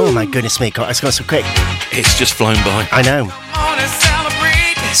 Oh my goodness me, it's gone so quick. It's just flown by. I know.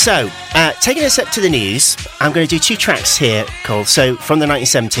 So, taking us up to the news, I'm going to do 2 tracks here, Cole. So, from the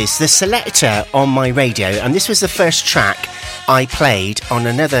 1970s, The Selector on my radio, and this was the first track I played on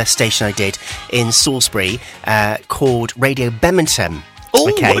another station I did in Salisbury called Radio Bemerton. Oh,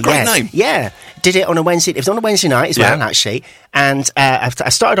 what a great name. Yeah. Did it on a Wednesday. It was on a Wednesday night as well, actually. And I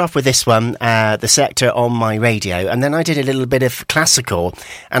started off with this one, The Selector on my radio, and then I did a little bit of classical.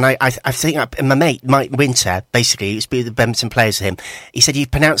 And I think my mate, Mike Winter, basically, used to be the Bemerton players with him. He said, you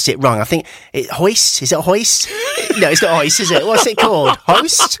pronounced it wrong. I think, Hoist? Is it Hoist? No, it's not Hoist, is it? What's it called?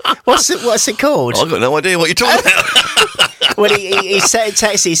 Hoist? What's it called? I've got no idea what you're talking about. Well, he said in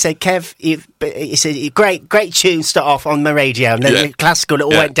text, he said, Kev, he said, great tune start off on my radio, and then the classical, it all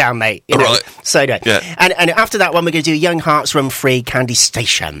went down, mate. You know? Right. So, no. And after that one, we're going to do Young Hearts Run Free, Candy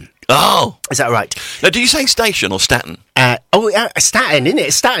Station. Oh. Is that right? Now, do you say Station or Staten? Staten, isn't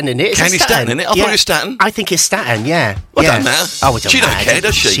it? Staten, isn't it? Candy Staten, isn't it? I thought it was Staten. I think it's Staten, yeah. Well, doesn't matter. Oh, it don't she matter. Don't care,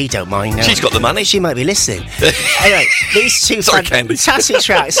 does she? She don't mind, no. She's got the money. She might be listening. Anyway, these 2 fantastic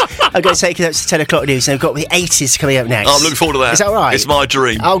tracks are going to take us up to 10 o'clock news, and we've got the 80s coming up next. Oh, I'm looking forward to that. Is that right? It's my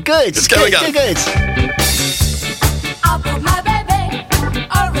dream. Oh, good. Let's go. Good. I put my baby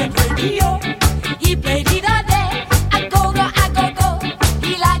on red radio. He played it all day. I go.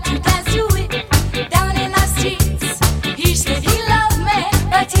 He liked to dance to it down in the streets. He said he loved me,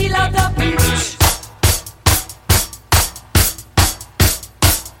 but he loved the beach.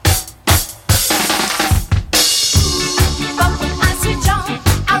 But when I switch on,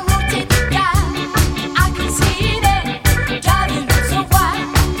 I rotate the dial. I can see it driving me so wild.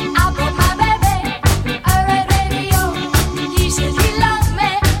 I brought my baby a red radio. He said he loved me,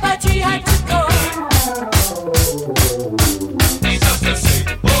 but he had to go. He's just a same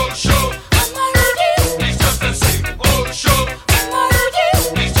old show. On my radio, He's just a same old show. on my radio,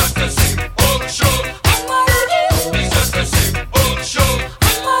 He's just a same old show. on my radio, He's just a same old show.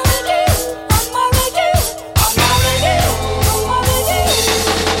 on my radio, on my radio, on my radio, on my radio.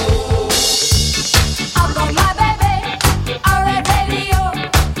 I got my baby a red radio.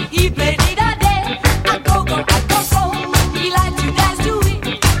 He played it all day. I go. He liked to dance to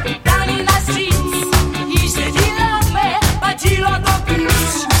it down in the streets. He said he loved me, but he loved the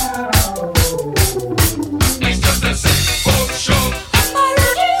beach. He's just a same old show. On my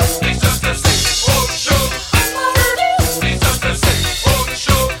radio, He's just a same old show. on my radio, He's just a same old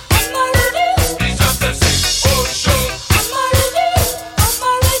show. on my radio, He's just a same old show. on my radio, on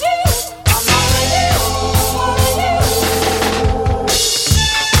my radio, on my radio, on my radio.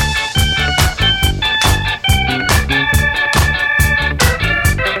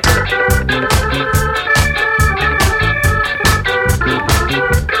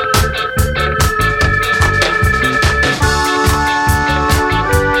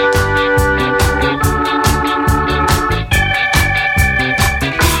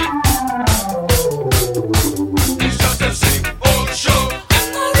 He's just a same old show.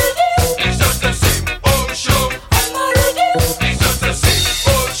 He's just a same old show. He's just a same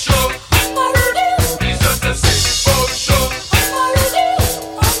old show. He's just a same old show.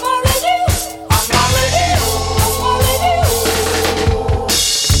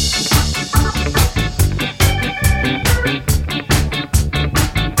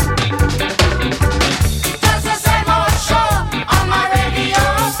 That's the same old show on my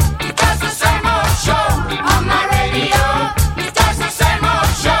radio. That's the same old show on my radio. That's the same old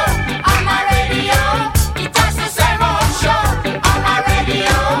show on my radio. That's the same old show on my radio.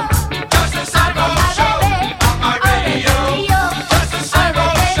 Just a same old show on my radio. Just a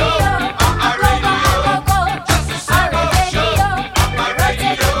same old show on my radio. Just a same old show on my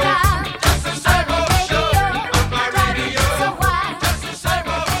radio. Just a same old show on my radio. Just a same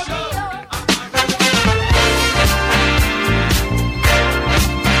old show.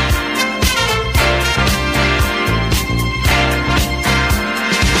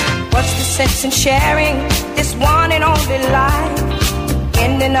 What's the sense in sharing this one and only life?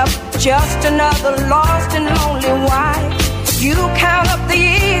 Ending up just another lost and lonely wife. You count up the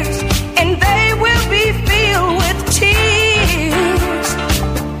years and they will be filled with tears.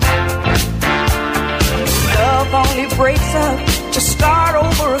 Love only breaks up to start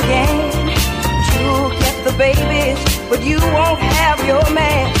over again. You'll get the babies, but you won't have your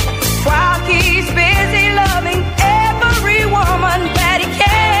man. While he's busy loving every woman that he can.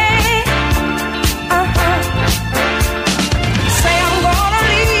 Say I'm gonna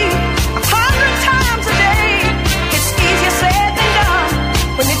leave 100 times a day. It's easier said than done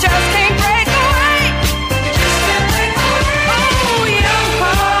when you just can't break away. You just can't break away.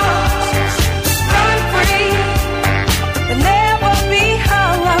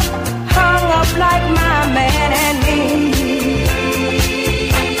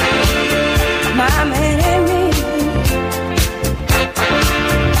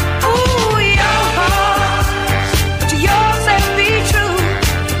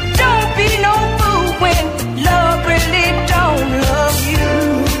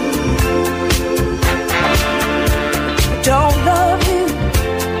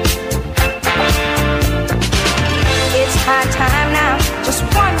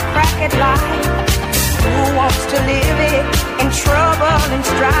 running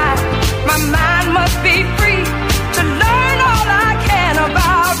stride. My mind must be free to learn all I can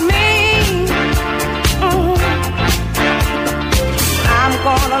about me. I'm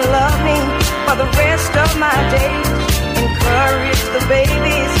gonna love me for the rest of my days. Encourage the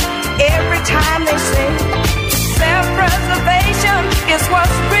babies every time they sing. Self-preservation is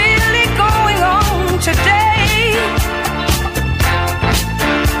what's really going on today.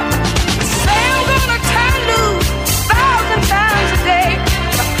 Say I'm gonna turn loose 1,000 times a day,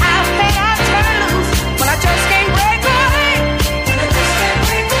 but how can I turn loose when I just can't break away?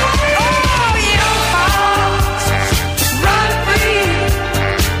 Oh, young hearts, run free.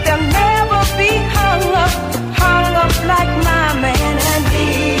 They'll never be hung up like my man and me.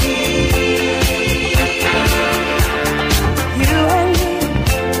 You and me.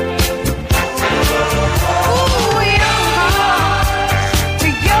 Ooh, young heart, to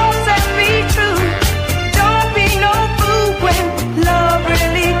yourself be true. Don't be no fool when love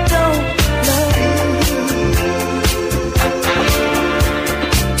really don't love you.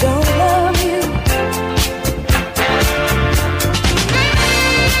 Don't love you.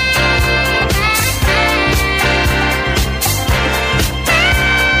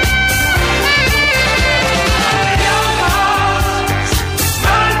 Young hearts,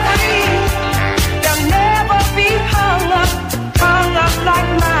 run free. They'll never be hung up like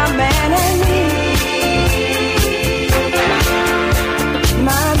my man and me.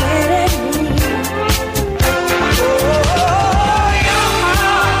 My man and me. Oh, young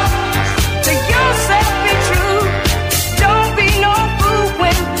heart, to yourself be true. Don't be no fool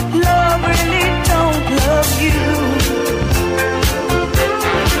when love really don't love you.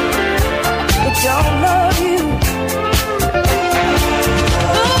 It don't love you.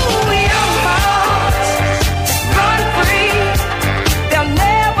 Ooh, young hearts, run free. They'll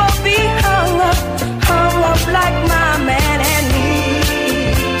never be hung up like my man and me.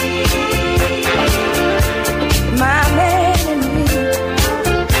 My man and me.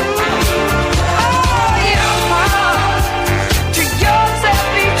 Oh, young heart, to yourself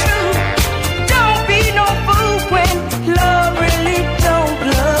be true. Don't be no fool when love really don't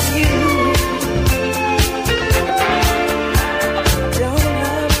love you. Don't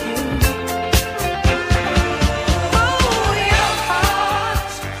love you. Oh, young heart,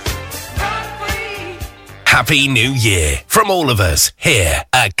 run free. Happy New Year from all of us here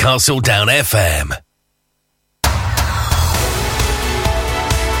at Castledown FM.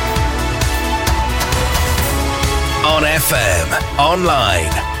 On FM,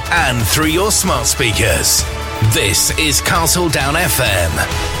 online, and through your smart speakers. This is Castledown FM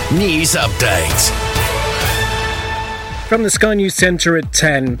News Update. From the Sky News Centre at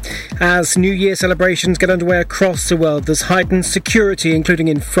 10. As New Year celebrations get underway across the world, there's heightened security, including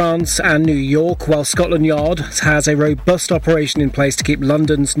in France and New York, while Scotland Yard has a robust operation in place to keep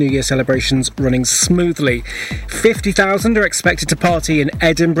London's New Year celebrations running smoothly. 50,000 are expected to party in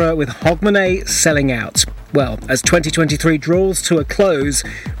Edinburgh, with Hogmanay selling out. Well, as 2023 draws to a close,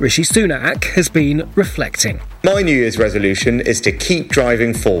 Rishi Sunak has been reflecting. My New Year's resolution is to keep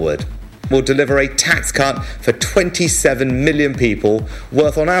driving forward. We'll deliver a tax cut for 27 million people,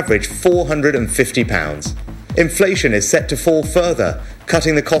 worth on average £450. Inflation is set to fall further,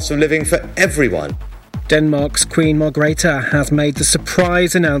 cutting the cost of living for everyone. Denmark's Queen Margrethe has made the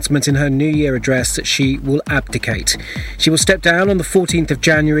surprise announcement in her New Year address that she will abdicate. She will step down on the 14th of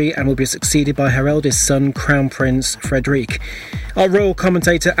January and will be succeeded by her eldest son, Crown Prince Frederik. Our royal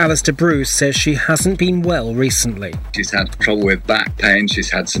commentator Alistair Bruce says she hasn't been well recently. She's had trouble with back pain, she's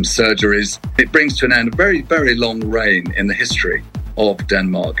had some surgeries. It brings to an end a very, very long reign in the history of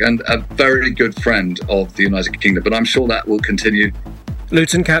Denmark and a very good friend of the United Kingdom, but I'm sure that will continue.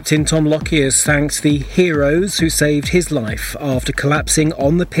 Luton captain Tom Lockyer has thanked the heroes who saved his life after collapsing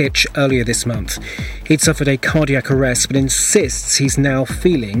on the pitch earlier this month. He'd suffered a cardiac arrest but insists he's now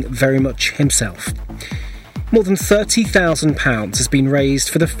feeling very much himself. More than £30,000 has been raised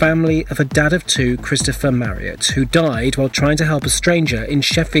for the family of a dad of two, Christopher Marriott, who died while trying to help a stranger in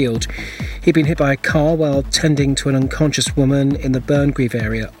Sheffield. He'd been hit by a car while tending to an unconscious woman in the Burngreave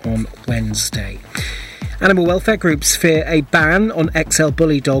area on Wednesday. Animal welfare groups fear a ban on XL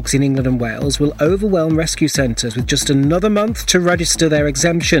bully dogs in England and Wales will overwhelm rescue centres with just another month to register their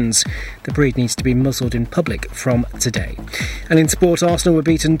exemptions. The breed needs to be muzzled in public from today. And in sport, Arsenal were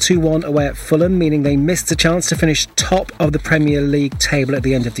beaten 2-1 away at Fulham, meaning they missed a chance to finish top of the Premier League table at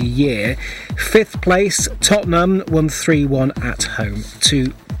the end of the year. Fifth place, Tottenham won 3-1 at home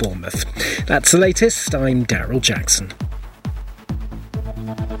to Bournemouth. That's the latest. I'm Daryl Jackson.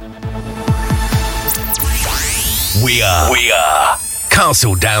 We are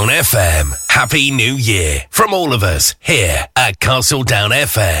Castle Down FM. Happy New Year from all of us here at Castle Down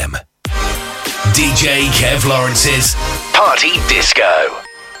FM. DJ Kev Lawrence's Party Disco.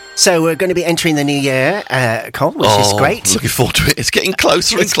 So we're going to be entering the new year, Cole, which is great. Looking forward to it. It's getting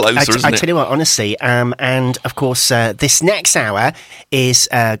closer and closer, isn't it? I tell you what, honestly, and of course, this next hour is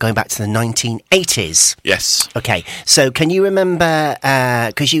going back to the 1980s. Yes. Okay, so can you remember,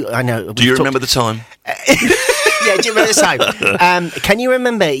 because I know... Do you remember the time? Yeah, do you remember the time? Can you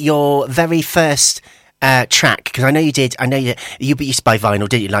remember your very first... track, because I know you did. I know you used to buy vinyl,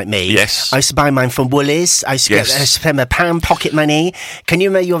 didn't you? Like me. Yes. I used to buy mine from Woolies. I used to spend a pound pocket money. Can you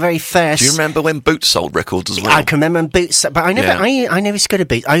remember your very first? Do you remember when Boots sold records as well? I can remember when Boots, but I never. I never used to go to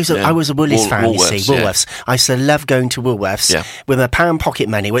Boots. I was a Woolies fan. Woolworths, you see, Woolworths. Yeah. I used to love going to Woolworths with a pound pocket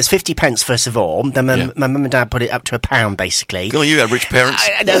money. Well, it's 50 pence first of all. Then my mum and dad put it up to £1 basically. Oh, you had rich parents.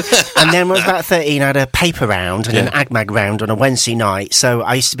 I know. And then when I was about 13, I had a paper round and an AgMag round on a Wednesday night. So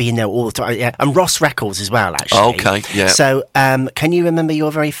I used to be in there all the time. Yeah, and Ross Records as well, actually. Okay, yeah. So, can you remember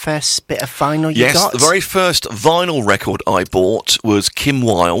your very first bit of vinyl you got? Yes, the very first vinyl record I bought was Kim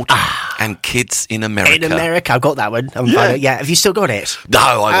Wilde and Kids in America. In America, I've got that one. Yeah. Have you still got it? No,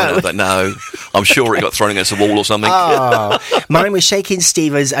 I won't have that, no. I'm sure it got thrown against a wall or something. Oh, mine was Shakin'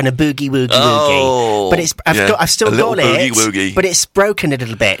 Stevens and a Boogie Woogie Woogie. But I've still got it, woogie. but it's broken a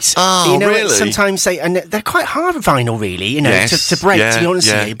little bit. Oh, you know, really? Sometimes they're quite hard vinyl, really, you know, to break, to be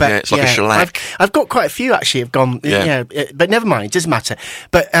honest with you. But it's like a shellac. I've got quite a few, actually, have gone, but never mind, it doesn't matter.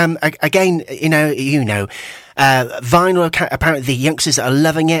 But again, vinyl, apparently the youngsters are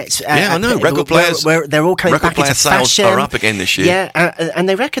loving it. I know. Record players, they're all coming back into fashion. Are up again this year. Yeah, and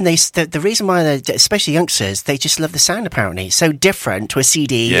they reckon the reason why especially youngsters, they just love the sound. Apparently, it's so different to a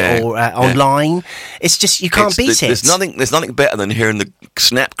CD or online. It's just you can't beat it. There's nothing better than hearing the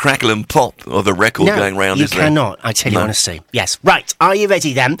snap, crackle, and pop of the record going round. You cannot. I tell you honestly. Yes. Right. Are you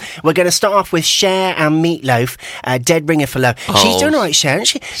ready then? We're going to start off with Cher and Meatloaf. Dead Ringer for Love. She's doing all right, Cher, isn't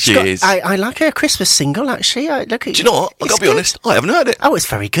she? She is. I like her Christmas single actually. Do you know what? I've got to be honest. I haven't heard it. Oh, it's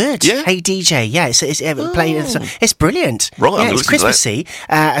very good. Yeah. Hey DJ. Yeah, it's brilliant. Right. Yeah, it's Christmassy.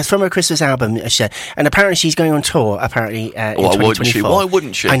 It's from her Christmas album, and apparently she's going on tour. Apparently, in 2024. Why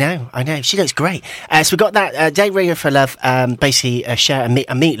wouldn't she? I know. She looks great. So we got that Dead Ringer for Love. Basically, Cher and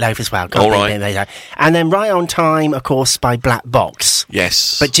Meatloaf as well. All right. And then Right on Time, of course, by Black Box.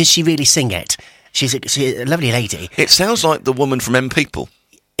 Yes. But did she really sing it? She's a lovely lady. It sounds like the woman from M People.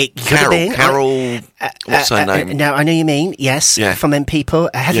 It could have been. Carol, what's her name? No, I know you mean, yes, from M People.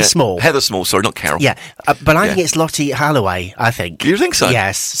 Heather Small. Heather Small, sorry, not Carol. Yeah, but I think it's Lottie Holloway, I think. You think so?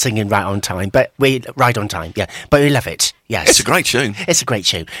 Yes, singing Right on Time. But Right on Time, yeah. But we love it, yes. It's a great tune. It's a great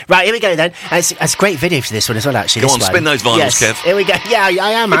tune. Right, here we go then. It's a great video for this one as well, actually. Go on, spin those vinyls, Kev. Here we go. Yeah,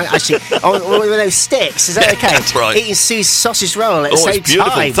 I am, actually. With those sticks, is that okay? That's right. Eating Sue's sausage roll at the same it's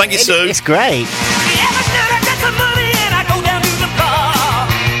beautiful. time. Thank you, Sue. It's great.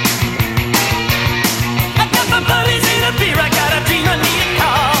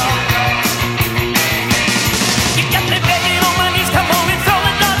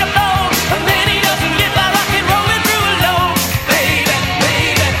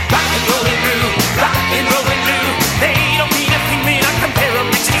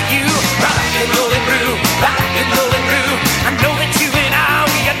 I know that you and I,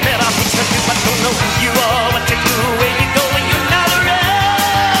 we had better picture you, but don't know who you are, what you're doing.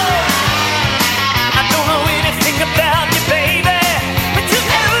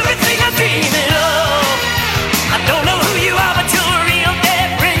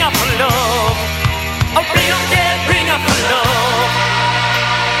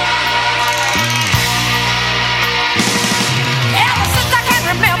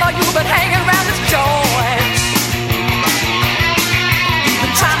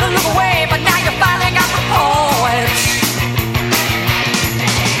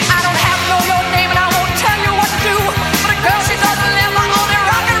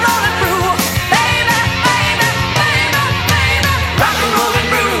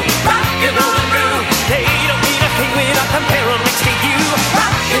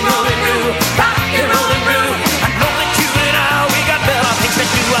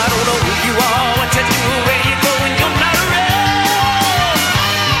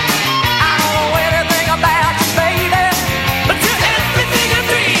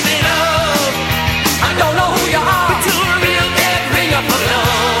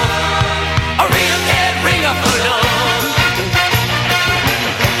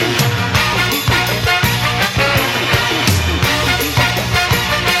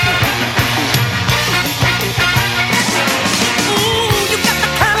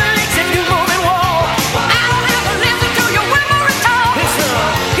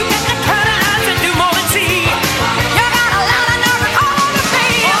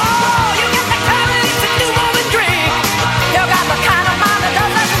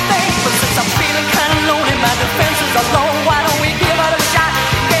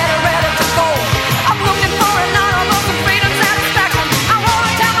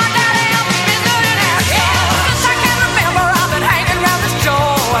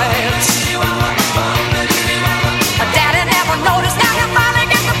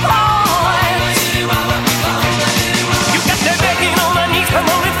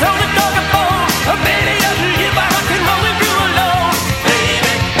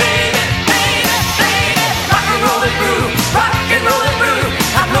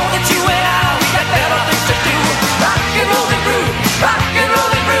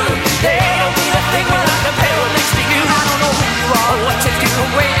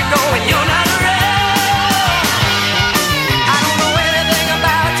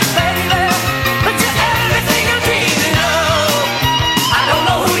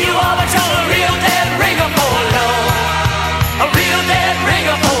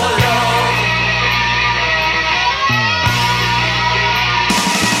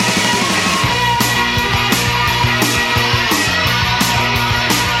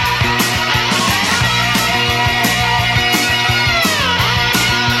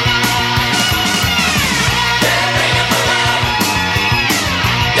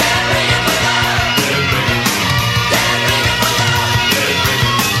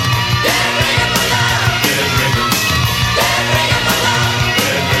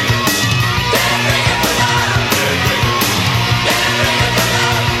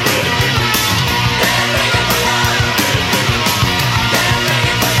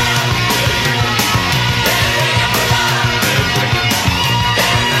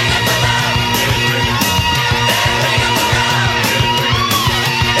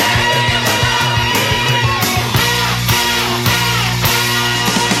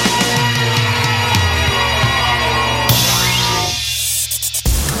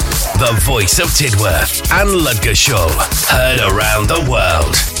 The voice of Tidworth and Ludgershall. Heard around the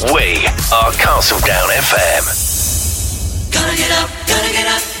world. We are Castledown FM. Gotta get up, gotta get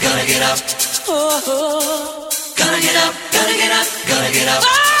up, gotta get up. Oh, gotta get up, gotta get up, gotta get up.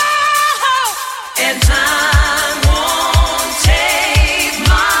 Oh, and time won't take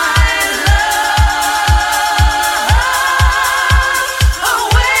my love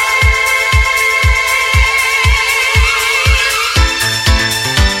away.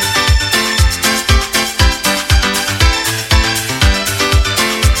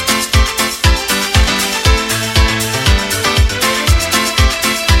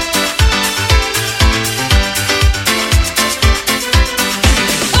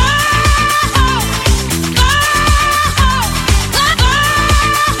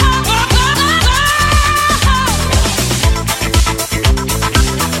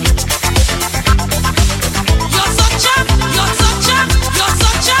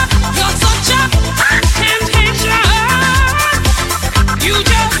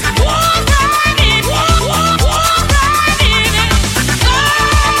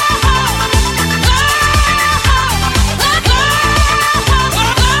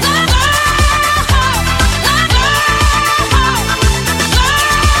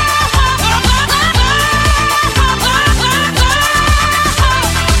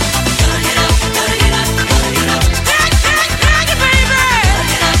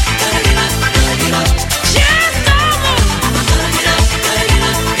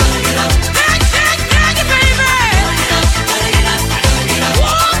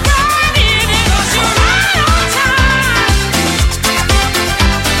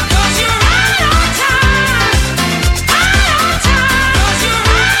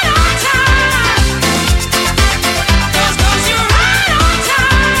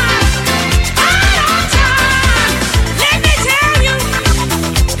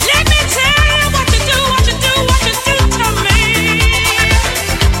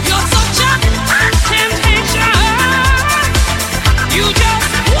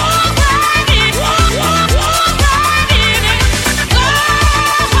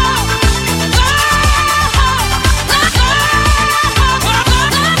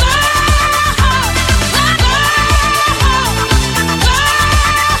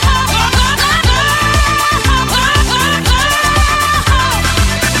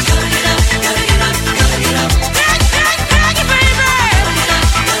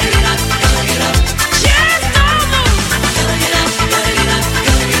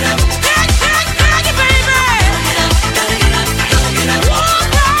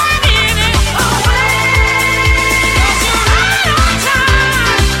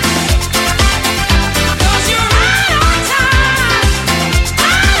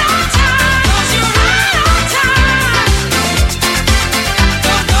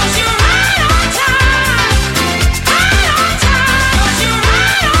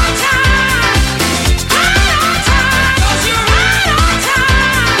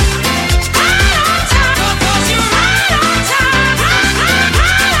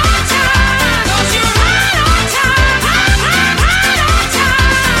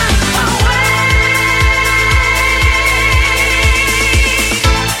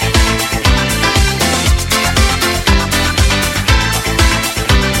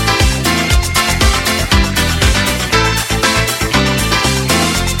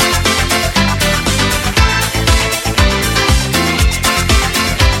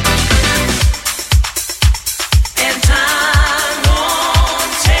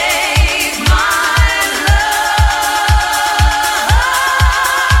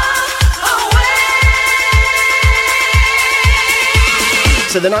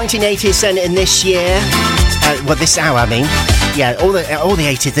 So the 1980s then in this year, this hour, I mean. Yeah, all the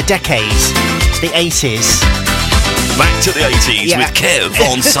 80s, the decades, the 80s. Back to the 80s with Kev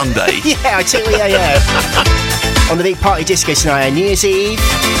on Sunday. Yeah, I tell you, yeah. On the big party disco tonight on New Year's Eve.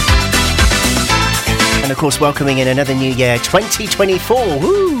 And of course, welcoming in another new year, 2024.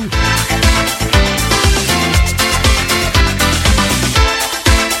 Woo!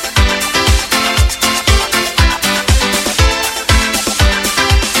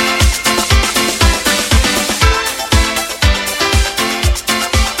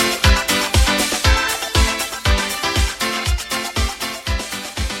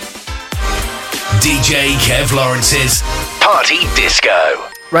 DJ Kev Lawrence's Party Disco.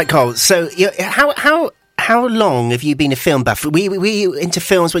 Right, Cole. So, how long have you been a film buff? Were you into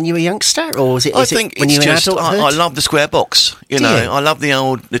films when you were a youngster, or was it? I think when it's you were just an adulthood? I love the square box. You know, I love the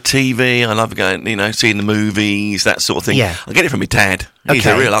TV. I love going, seeing the movies, that sort of thing. Yeah. I get it from my dad. He's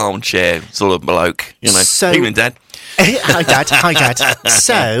a real armchair sort of bloke. So, evening, Dad. Hi, Dad.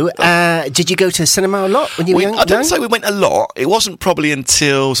 So, did you go to the cinema a lot when you were young? I didn't say we went a lot. It wasn't probably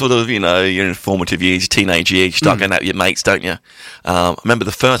until sort of, your informative years, your teenage years, you start going out with your mates, don't you? I remember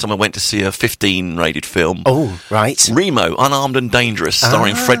the first time I went to see a 15-rated film. Oh, right. Remo, Unarmed and Dangerous,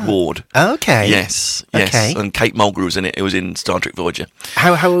 starring Fred Ward. Okay. Yes. Okay. And Kate Mulgrew was in it. It was in Star Trek Voyager.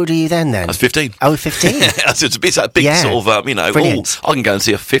 How old are you then? I was 15. Oh, 15. So it's a big sort of, Brilliant. I can go and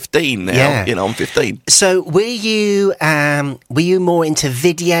see a 15 now. Yeah. I'm 15. So were you more into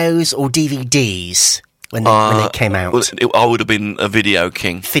videos or DVDs when they came out? Well, I would have been a video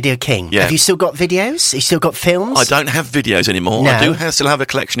king. Video king. Yeah. Have you still got videos? You still got films? I don't have videos anymore. No. I do still have a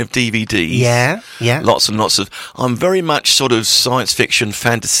collection of DVDs. Yeah. Lots and lots of. I'm very much sort of science fiction,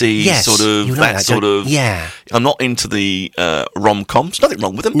 fantasy, Yes, sort of you like that, sort of. Yeah. I'm not into the rom-coms. Nothing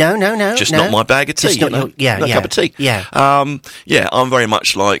wrong with them. No. Just no. not my bag of tea. Just not your cup of tea. Yeah. I'm very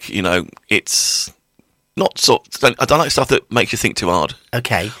much like it's. Not I don't like stuff that makes you think too hard.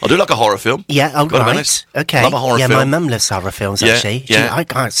 Okay. I do like a horror film. Yeah, oh, gotta be right. honest. Okay. Love a horror film. My mum loves horror films, Yeah, actually. yeah. I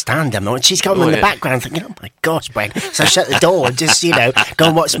can't stand them. She's got them in the background thinking, oh my gosh, Brent. So I shut the door and just, go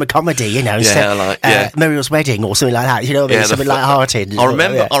and watch some comedy, Muriel's Wedding or something like that, you know what I mean? Something light-hearted.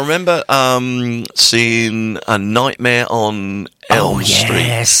 I remember seeing A Nightmare on Elm Street.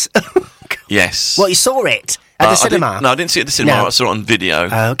 Yes. Yes. What, you saw it? At the cinema? I didn't see it at the cinema. No. I saw it on video.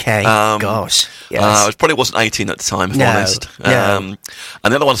 Okay. Gosh. Yes. I probably wasn't 18 at the time, if I'm honest. No.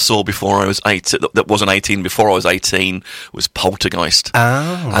 And the other one I saw before I was 8, that wasn't 18, before I was 18, was Poltergeist.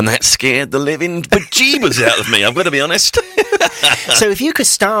 Oh. And that scared the living bejeebers out of me, I've got to be honest. So if you could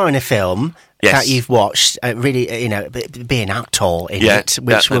star in a film that you've watched, really, be an actor in it,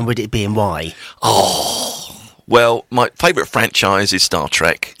 which one would it be and why? Well, my favourite franchise is Star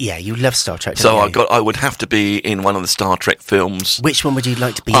Trek. Yeah, you love Star Trek, So don't you? I would have to be in one of the Star Trek films. Which one would you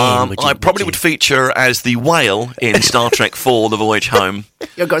like to be in? I probably would feature as the whale in Star Trek 4, The Voyage Home.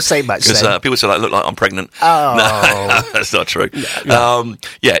 You've got to say much, because people say I look like I'm pregnant. Oh. No, that's not true. No.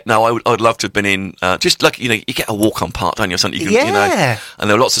 I'd love to have been in, just like, you get a walk-on part, don't you, or something, and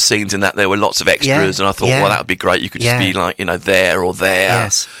there were lots of scenes in that, there were lots of extras, and I thought, well, that would be great, you could just be like, there or there.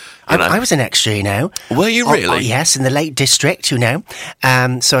 Yes. I was an extra, Were you really? Yes, in the Lake District, So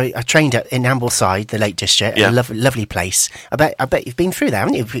I trained in Ambleside, the Lake District, a lovely place. I bet you've been through that,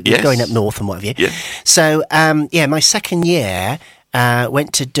 haven't you? Yes. Going up north and what have you. Yeah. So, my second year,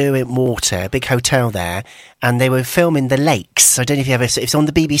 went to Derwentwater, a big hotel there, and they were filming the lakes. I don't know if you ever... It's on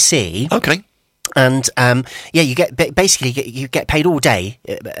the BBC. Okay. And you get paid all day,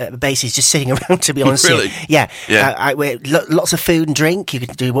 basically just sitting around. To be honest, really, lots of food and drink. You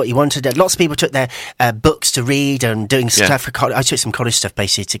could do what you wanted. Lots of people took their books to read and doing stuff for college. I took some college stuff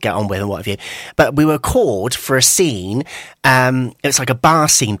basically to get on with and what have you. But we were called for a scene. It's like a bar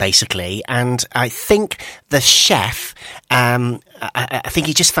scene basically, and I think the chef. I think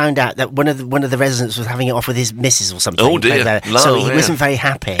he just found out that one of the residents was having it off with his missus or something. Oh dear! So he wasn't very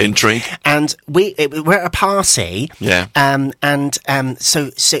happy. Intrigue. And we're at a party. Yeah. So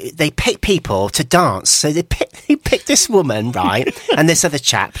they pick people to dance. So they picked this woman, right, and this other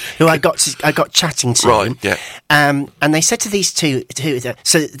chap who I got chatting to. Right. Yeah. And they said to these two.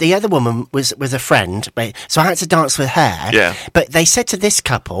 So the other woman was a friend, so I had to dance with her. Yeah. But they said to this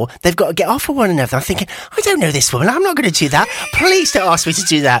couple, they've got to get off of one another. I'm thinking, I don't know this woman. I'm not going to do that. Please don't ask me to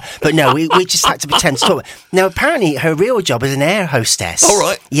do that. But no, we just had to pretend to talk. Now, apparently, her real job is an air hostess. All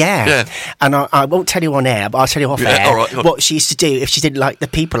right. Yeah. And I won't tell you on air, but I'll tell you off air all right. what she used to do if she didn't like the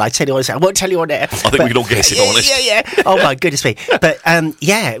people. I'd tell you on air. I won't tell you on air. I think we can all guess it, honest. Yeah. Oh, my goodness me. But,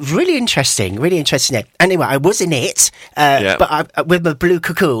 really interesting. Really interesting. Anyway, I was in it, but with my blue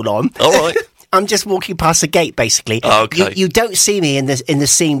cocoon on. All right. I'm just walking past the gate, basically. Okay. You don't see me in the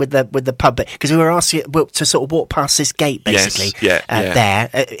scene with the pub, because we were asked to sort of walk past this gate, basically. Yes. There,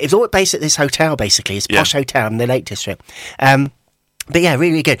 it's all based at this hotel, basically. It's a posh hotel in the Lake District. But yeah, really,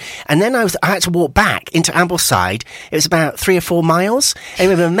 really good. And then I had to walk back into Ambleside. It was about 3 or 4 miles. I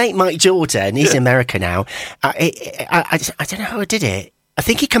remember my mate Mike Jordan, he's in America now. I don't know how I did it. I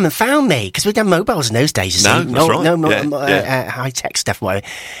think he come and found me, because we'd done mobiles in those days. No high-tech stuff. Whatever.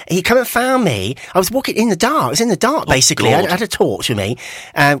 He come and found me. I was walking in the dark. I was in the dark, basically. I had a torch with me,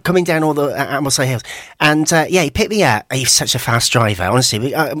 coming down all the Ambleside Hills. And, he picked me up. He's such a fast driver,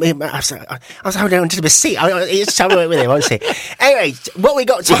 honestly. I was holding on to the seat. It's so with him, honestly. Anyway, what we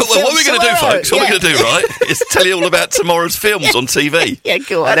got to what are we going to do, folks? What we're going to do, right, is tell you all about tomorrow's films on TV. Yeah,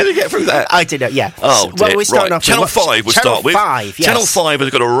 go on. How did we get through that? I did it, yeah. Oh, well, we're starting off Channel 5 we'll start with. Channel 5, yes. Channel 5 has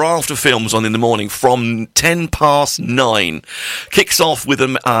got a raft of films on in the morning from 9:10. Kicks off with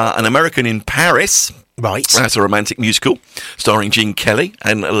an American in Paris. Right. That's a romantic musical starring Gene Kelly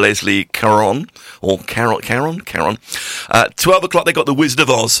and Leslie Caron. 12 o'clock, they got The Wizard of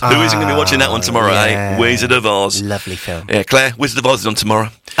Oz. Who isn't going to be watching that one tomorrow, eh? Wizard of Oz. Lovely film. Yeah, Claire, Wizard of Oz is on tomorrow.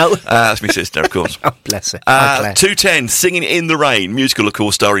 Oh. That's my sister, of course. Oh, bless her. Claire. 2:10, Singing in the Rain, musical, of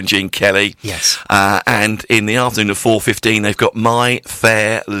course, starring Gene Kelly. Yes. And in the afternoon of 4:15, they've got My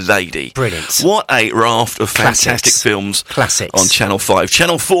Fair Lady. Brilliant. What a raft of fantastic films. Classics. On Channel 5.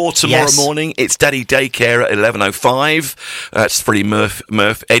 Channel 4 tomorrow morning, it's Daddy Daycare at 11:05. That's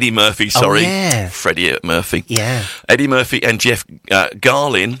Eddie Murphy, sorry. Oh, yeah. Freddie Murphy. Yeah. Eddie Murphy and Jeff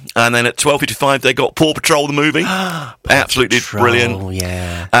Garlin. And then at 12:55, they got Paw Patrol the movie. Absolutely brilliant.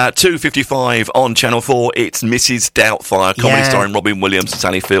 Yeah. 2:55 on Channel 4, it's Mrs. Doubtfire, comedy starring Robin Williams and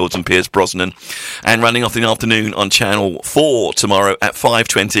Sally Fields and Pierce Brosnan. And running off in the afternoon on Channel 4 tomorrow at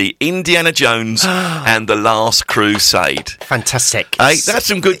 5:20, Indiana Jones and the Last Crusade. Fantastic. Hey, that's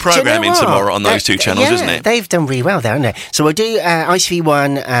some good programming tomorrow on those two channels, isn't it? They've done really well there, haven't they? So we'll do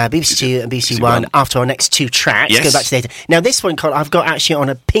ITV1, BBC Two and BBC One after our next two tracks. Yes. Go back to later. Now this one, I've got actually on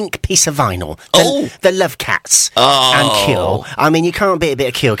a pink piece of vinyl. The Love Cats and Kill. I mean, you can't beat a bit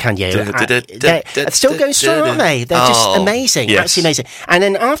of Kill, can you? They're still going strong, aren't they? They're just amazing. Yes. Absolutely amazing. And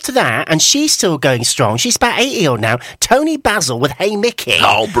then after that, and she's still going strong. She's about 80-year-old now. Tony Basil with Hey Mickey.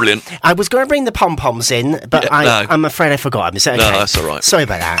 Oh, brilliant. I was going to bring the pom-poms in, but I'm afraid I forgot them. Is that okay? No, that's all right. Sorry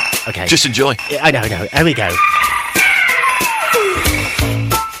about that. Okay. Just enjoy. I know. Here we go.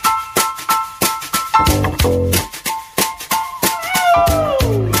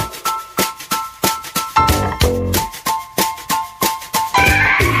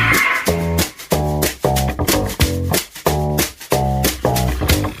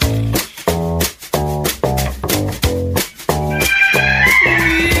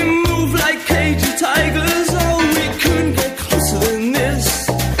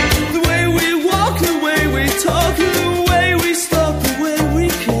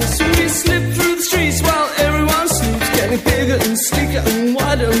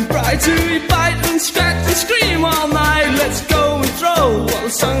 We bite and scratch and scream all night. Let's go and throw all the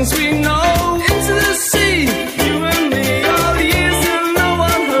songs we know into the sea. You and me, all the years that no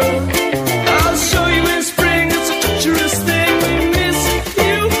one heard. I'll show you in spring, it's a treacherous thing. We miss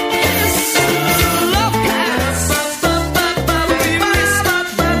you, yes. Love cats. We miss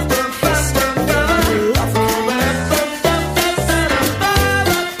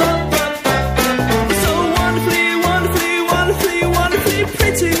so wonderfully, wonderfully, wonderfully, wonderfully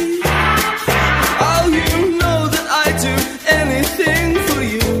pretty.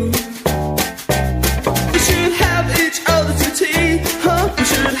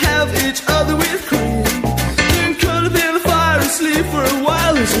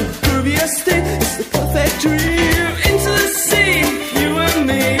 It's the perfect dream. Into the sea, you and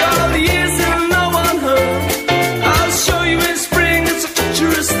me, all the years that no one heard. I'll show you in spring, it's a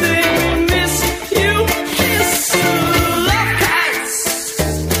treacherous thing. We miss you, hiss, love cats.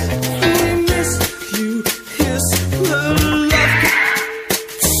 We miss you, hiss, love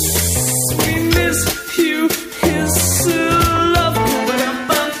cats. We miss you, hiss, love cats.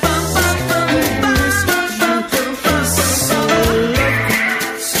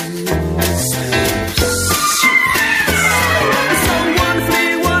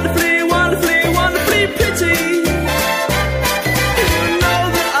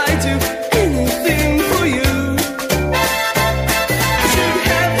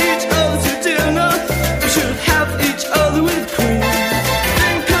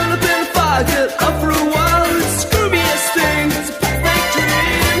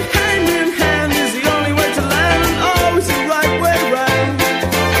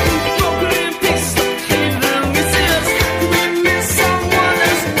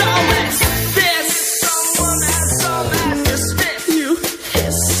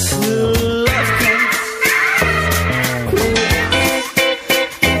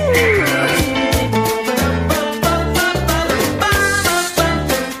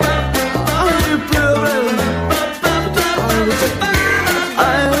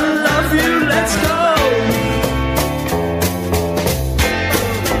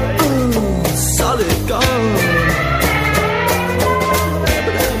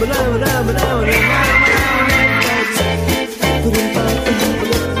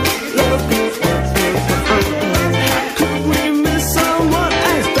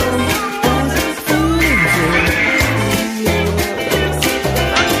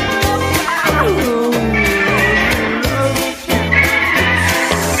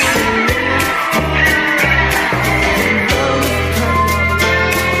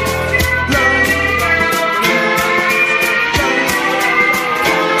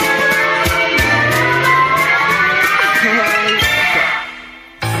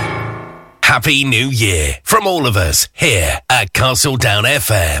 Happy New Year from all of us here at Castle Down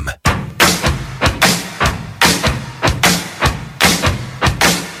FM.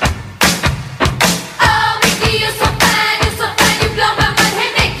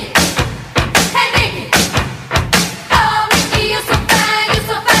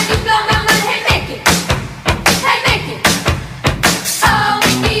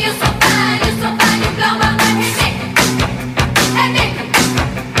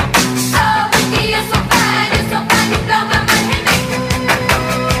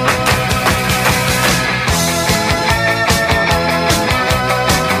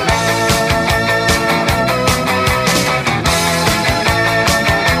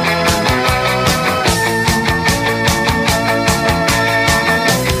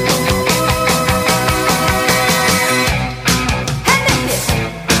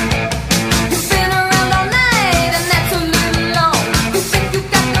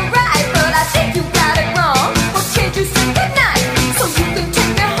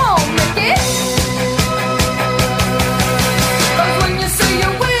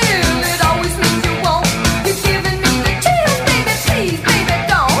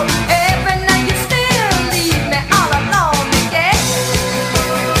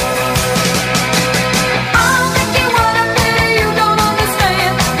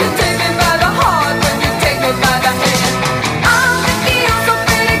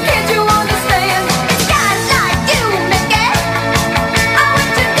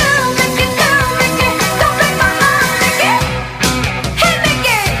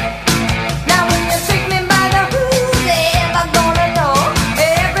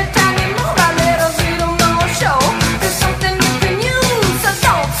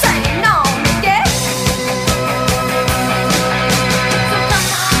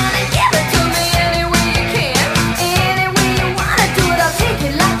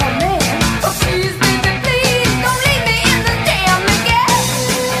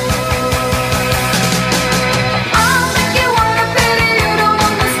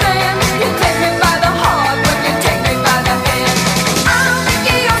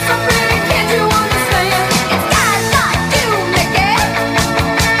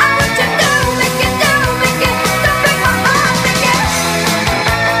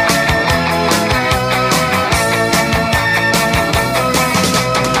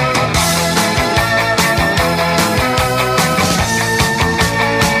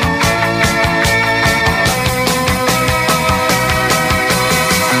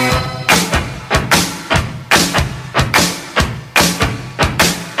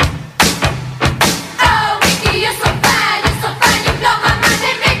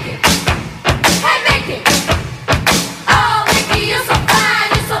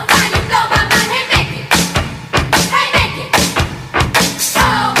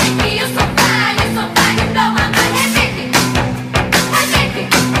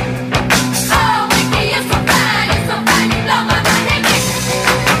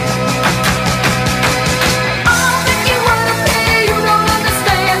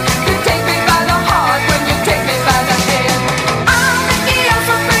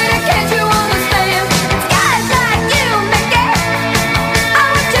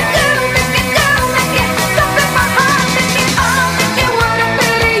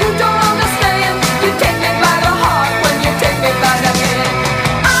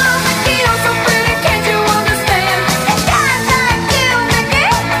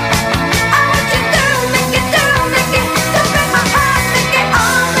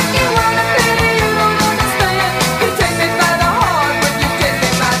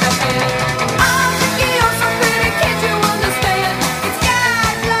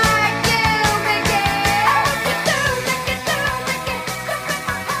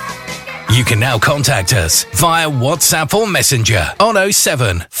 You can now contact us via WhatsApp or Messenger on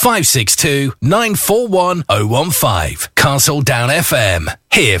 07 562 941 015. Castle Down FM,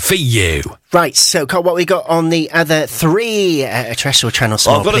 here for you. Right, so Carl, what we got on the other three terrestrial channels?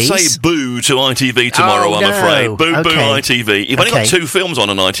 I've got to say boo to ITV tomorrow, I'm afraid. Boo, boo, ITV. You've only got two films on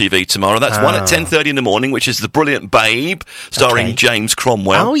ITV tomorrow. That's one at 10:30 in the morning, which is The Brilliant Babe, starring James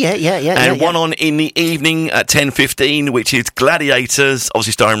Cromwell. Oh, yeah. And one on in the evening at 10:15, which is Gladiators,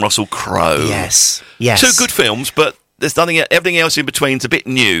 obviously starring Russell Crowe. Yes. Two good films, but there's nothing. Everything else in between's a bit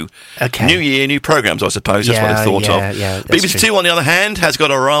new. Okay. New year, new programmes, I suppose. That's what I thought of. Yeah, BBC Two, on the other hand, has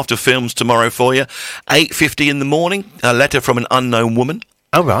got a raft of films tomorrow for you. 8:50 in the morning, A Letter from an Unknown Woman.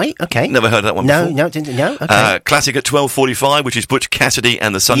 Oh, right, okay. Never heard of that one before. No, okay. Classic at 12:45, which is Butch Cassidy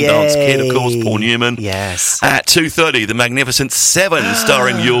and the Sundance Kid, of course, Paul Newman. Yes. At 2:30, The Magnificent Seven,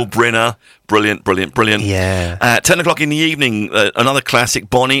 starring Yul Brynner. brilliant. Yeah. 10 o'clock in the evening, another classic,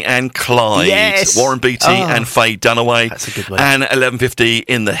 Bonnie and Clyde. Yes. Warren Beatty and Faye Dunaway. That's a good one. And 11:50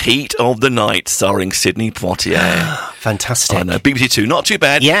 in the heat of the night, starring Sidney Poitier. Fantastic. I know, BBC Two, not too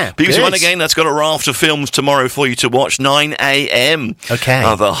bad. Yeah, BBC good. One again, that's got a raft of films tomorrow for you to watch, 9 a.m. Okay.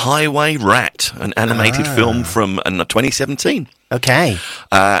 The Highway Rat, an animated film from 2017. Okay.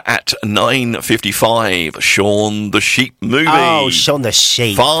 At 9:55, Shaun the Sheep movie. Oh, Shaun the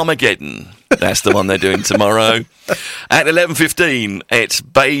Sheep. Farmageddon. That's the one they're doing tomorrow. At 11:15, it's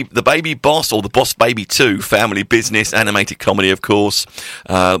The Baby Boss, or The Boss Baby 2, family business, animated comedy, of course,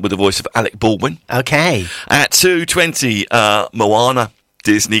 with the voice of Alec Baldwin. Okay. At 2:20, Moana,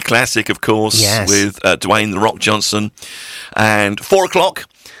 Disney classic, of course, Yes. with Dwayne "The Rock" Johnson. And 4 o'clock,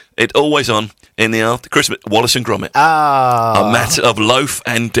 it always on in the after Christmas, Wallace and Gromit. Oh. A Matter of Loaf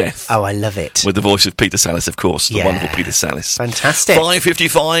and Death. Oh, I love it. With the voice of Peter Sallis, of course, the Yeah. wonderful Peter Sallis. Fantastic.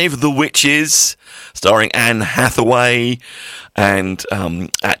 5:55, The Witches, starring Anne Hathaway. And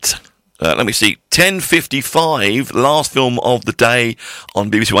at, let me see, 10:55, last film of the day on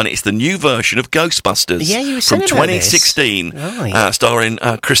BBC One. It's the new version of Ghostbusters. Yeah, you were from saying about this. 2016, Right. starring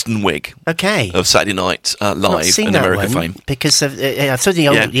Kristen Wiig. Okay. Of Saturday Night Not Live seen and that American one fame. because of I've seen the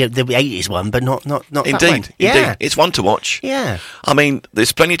old, the 80s one, but not that one. Indeed. Yeah. It's one to watch. Yeah. I mean,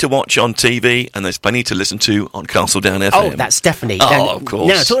 there's plenty to watch on TV, and there's plenty to listen to on Castledown FM. Oh, that's definitely. Oh, of course.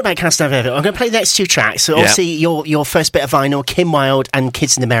 Now, talking about Castledown FM, I'm going to play the next two tracks. So, Yeah. obviously, your first bit of vinyl, Kim Wilde and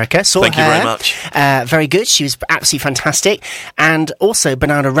Kids in America. Saw Thank you her. very much. Very good. She was absolutely fantastic. And also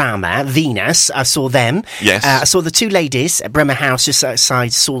Bananarama, Venus. I saw them. Yes. I saw the two ladies at Bremer House just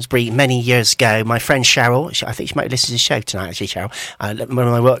outside Salisbury many years ago. My friend Cheryl, I think she might listen to the show tonight, actually, Cheryl, one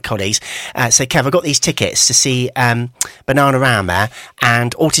of my work colleagues. So, Kev, I got these tickets to see Bananarama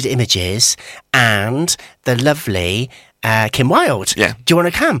and Altered Images and the lovely Kim Wilde. Yeah. Do you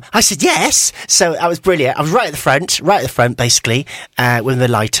want to come? I said yes. So that was brilliant. I was right at the front, basically, with the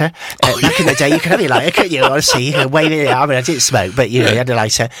lighter. Back in the day, you could have your lighter, couldn't you? Honestly, you could wave it. I mean, I didn't smoke, but you had a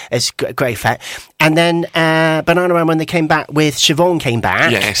lighter. It's great effect. And then Bananarama, when they came back with Siobhan, came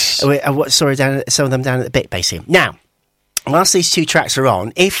back. Yes. I saw them down at the bit, basically. Now, whilst these two tracks are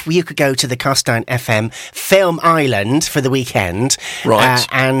on, if you could go to the Castledown FM Film Island for the weekend, right,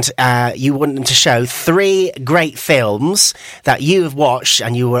 and you want them to show 3 great films that you have watched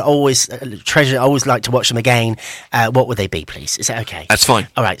and you were always always like to watch them again, what would they be, please? Is that okay? That's fine.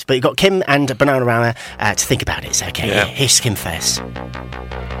 All right, but you've got Kim and Bananarama to think about it. Is that okay? Yeah. Here's Kim first.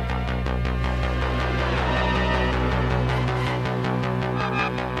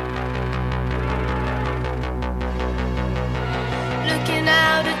 Looking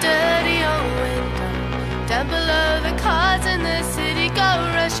out a dirty old window, down below the cars in the city go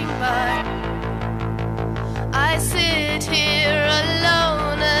rushing by. I sit here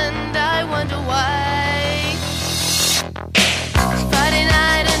alone and I wonder why. Friday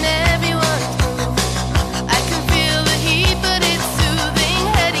night and everyone's moving. I can feel the heat, but it's soothing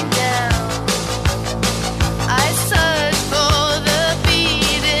heading down. I search for the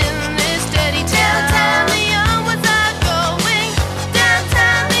beat in this steady town. Downtown Leon was I going?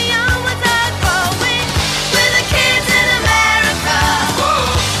 Downtown Leon was I going? With the kids in America.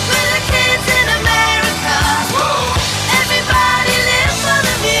 Whoa. With the kids in America. Whoa. Everybody live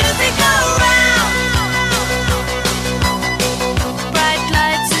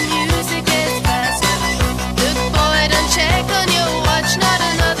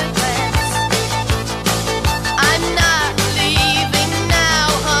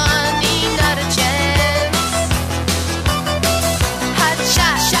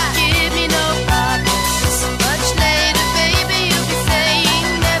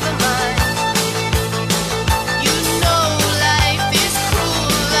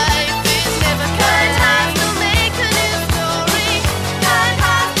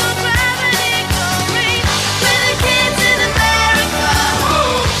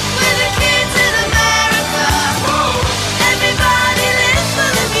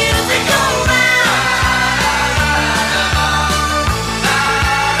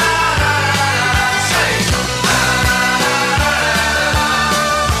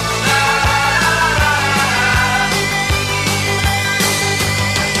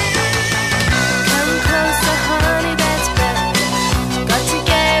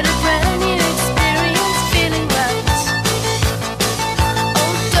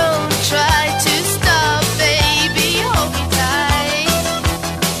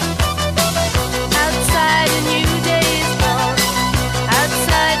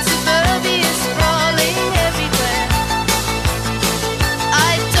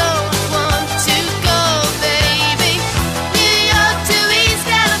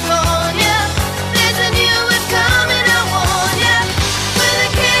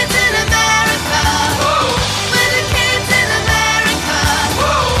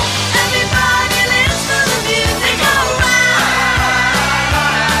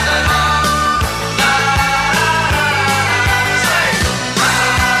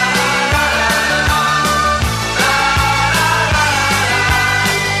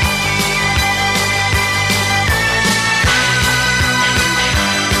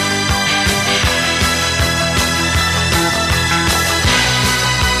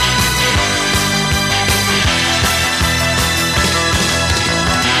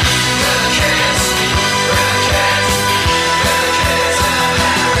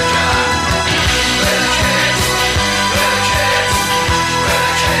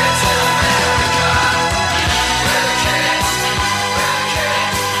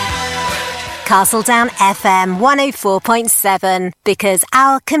Castledown FM 104.7, because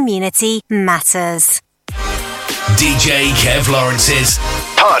our community matters. DJ Kev Lawrence's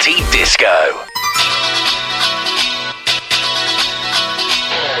Party Disco.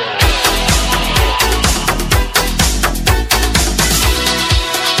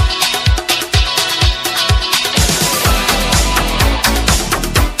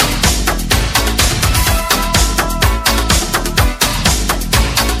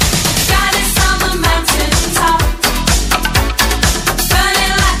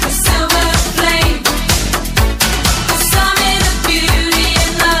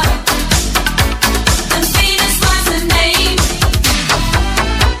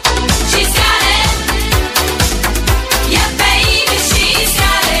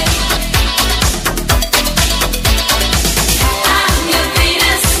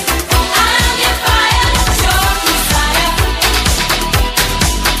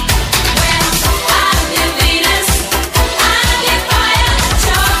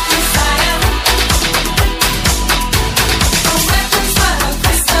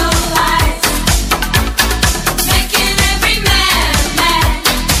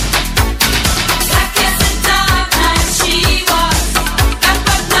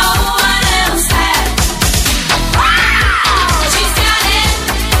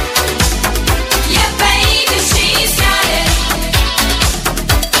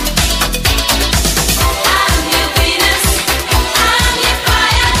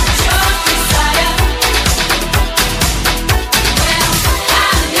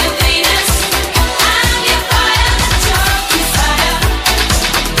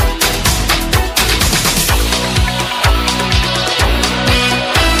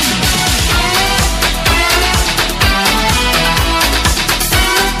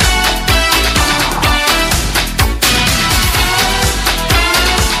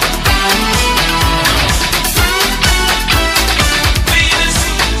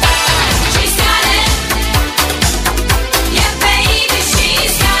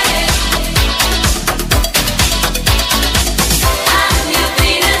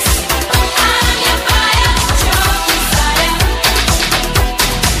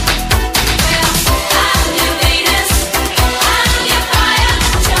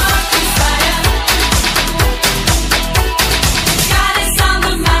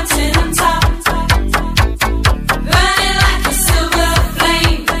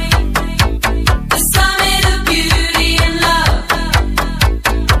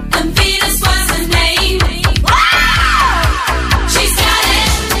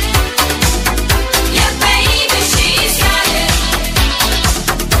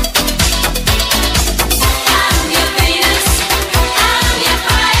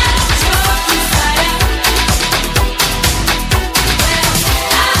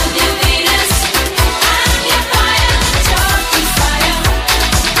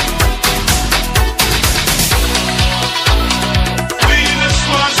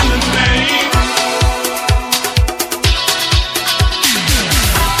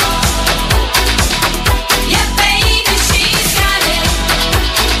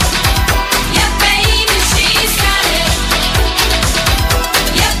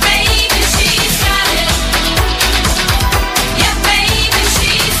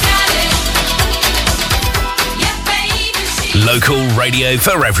 Local radio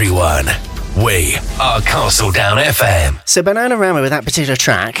for everyone. We are Castledown FM. So Bananarama, with that particular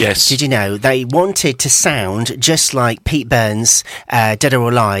track, yes, did you know they wanted to sound just like Pete Burns' Dead or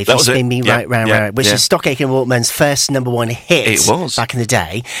Alive, that was Spin it. Me Yeah, Right Round yeah, Round, which yeah. is Stockache and Walkman's first #1 hit. It was. Back in the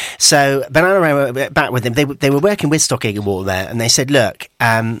day. So Bananarama, back with them, they were working with Stockache and Walkman, and they said, look,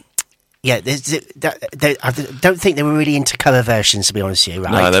 yeah, I don't think they were really into cover versions, to be honest with you,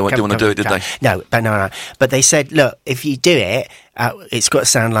 right? No, they didn't want to do it, did they? No, no. But they said, look, if you do it, it's got to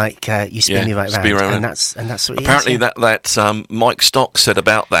sound like You Spin Me Right Round, and that's what it apparently is, yeah. that Mike Stock said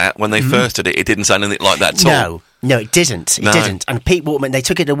about that when they first did it. It didn't sound anything like that at all. No, it didn't. It didn't. And Pete Walkman, they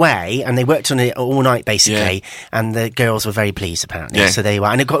took it away and they worked on it all night, basically. And the girls were very pleased, apparently. Yeah. So they were.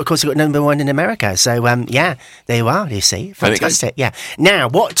 And of course, it got #1 in America. So, there you are, you see. Fantastic. Yeah. Now,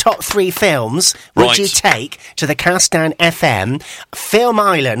 what top 3 films would you take to the Castdown FM Film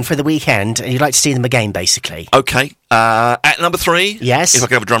Island for the weekend? And you'd like to see them again, basically. Okay. At number 3. Yes. If I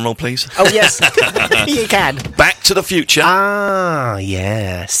could have a drum roll, please. Oh, yes. You can. Back to the Future. Ah,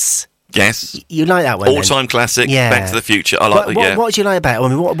 yes. Yes. You like that one? All-time classic. Yeah. Back to the Future. I like what, what do you like about it? I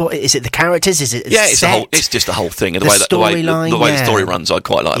mean, what is it? The characters? Is it? It's just the whole thing, and the way the story runs. I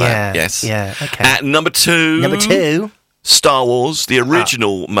quite like that. Yes. Yeah. Okay. At number 2. Number 2. Star Wars, the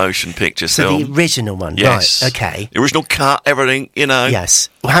original motion picture film. The original one, yes. Right, okay. The original cut, everything, you know. Yes.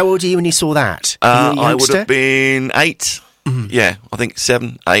 Well, how old are you when you saw that? I would have been 8. Yeah, I think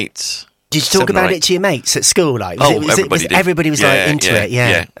 7, 8. Did you talk about it to your mates at school? Like, everybody did. Everybody was like into it,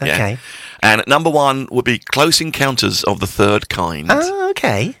 yeah. Okay. And at number 1 would be Close Encounters of the Third Kind. Oh,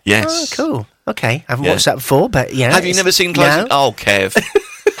 okay. Yes. Oh, cool. Okay. I haven't watched that before, but yeah. Have you never seen Close? No. Oh, Kev.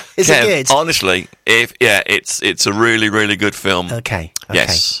 Is Kev, it good? Honestly, it's a really, really good film. Okay.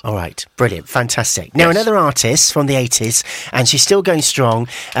 Yes. All right. Brilliant. Fantastic. Now, another artist from the 80s, and she's still going strong,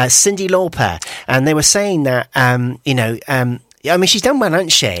 Cyndi Lauper. And they were saying that, I mean, she's done well,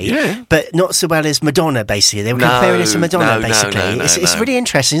 hasn't she? Yeah. But not so well as Madonna, basically. They were comparing her to Madonna, basically. It's really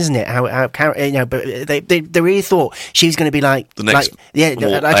interesting, isn't it? How but they really thought she was going to be like... The next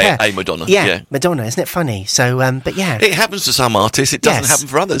a Madonna. Yeah, Madonna. Isn't it funny? So, but yeah. It happens to some artists. It doesn't happen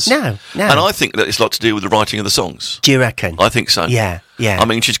for others. No. And I think that it's a lot to do with the writing of the songs. Do you reckon? I think so. Yeah. I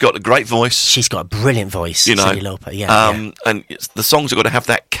mean, she's got a great voice. She's got a brilliant voice, you know. Cyndi Lauper, And the songs have got to have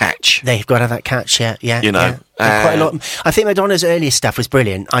that catch. They've got to have that catch, yeah. You know. Quite a lot. I think Madonna's earlier stuff was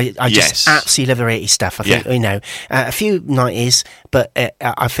brilliant. I just absolutely love her 80s stuff. I think, a few 90s, but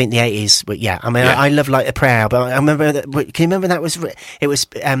I think the 80s, but I mean, I love Like a Prayer, but I remember, can you remember that was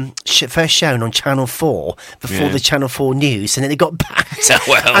first shown on Channel 4 before the Channel 4 news, and then it got banned.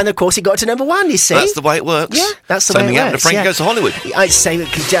 Well, and of course it got to number 1, you see. That's the way it works. Yeah, that's the way it works. Something happened to Frank Goes to Hollywood. I'd say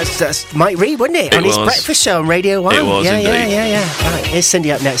that's Mike Reed, wouldn't it? On his breakfast show on Radio 1. It was indeed. Yeah. Right, here's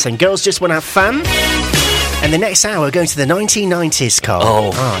Cyndi up next then. Girls Just Want to Have Fun. And the next hour, we're going to the 1990s, Carl.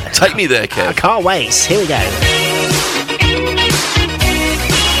 Oh, take me there, Kev. I can't wait. Here we go.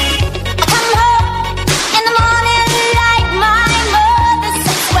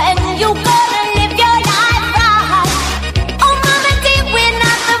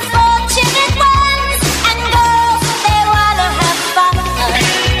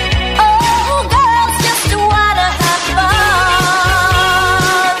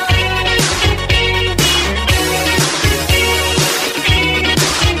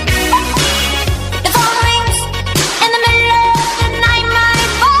 The phone rings.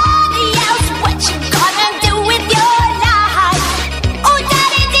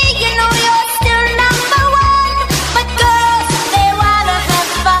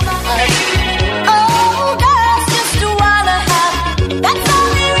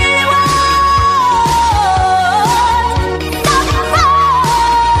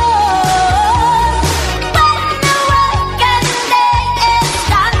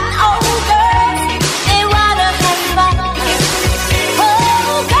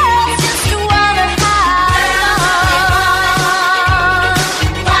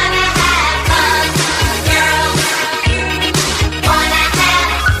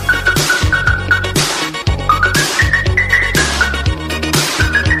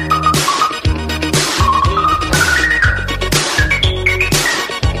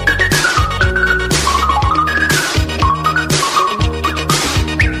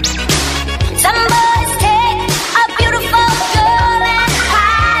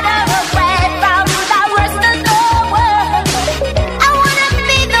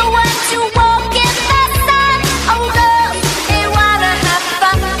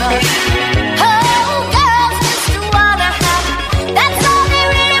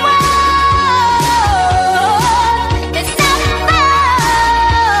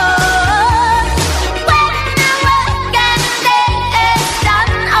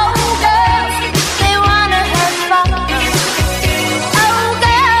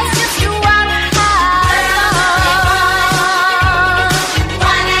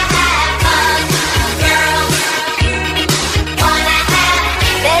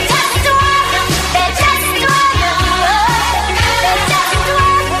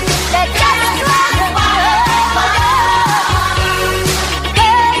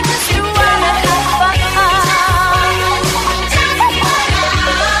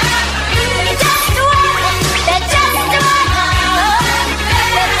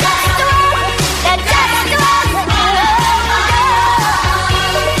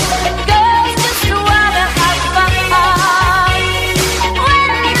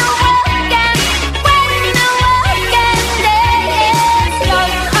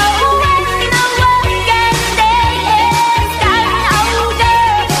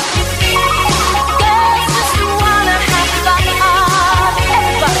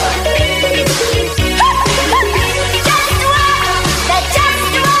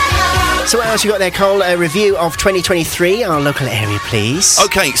 else you got there, Cole? A review of 2023, our local area, please.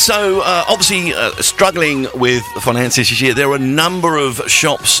 Okay, so obviously struggling with finances this year, there were a number of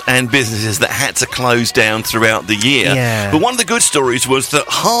shops and businesses that had to close down throughout the year. Yeah. But one of the good stories was that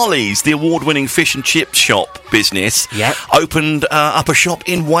Harley's, the award-winning fish and chip shop business, opened up a shop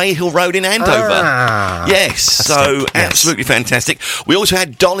in Weyhill Road in Andover. Yes, absolutely fantastic. We also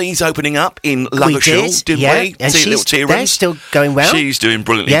had Dolly's opening up in Ludgershall, didn't we? And See little tea rooms. still going well. She's doing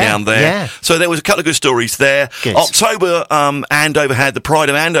brilliantly down there. Yeah. So there was a couple of good stories there. Good. October, Andover had the Pride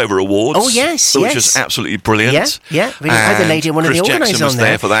of Andover Awards. Oh, yes, which yes. was absolutely brilliant. Yeah. We had the lady and one of the Chris organisers Jackson was on there.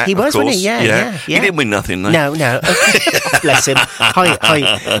 there for that. He was, of course. wasn't he? Yeah. He didn't win nothing, though. No. Bless him.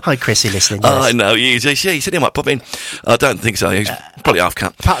 Hi, Chris, you're listening. Yes. I know. He said he might pop in. I don't think so. He's probably half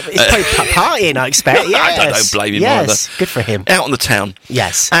cut. It's probably partying, I expect. Yes. I don't blame him either. Yes, good for him. Out on the town.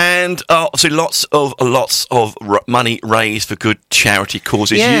 Yes. And obviously lots of money raised for good charity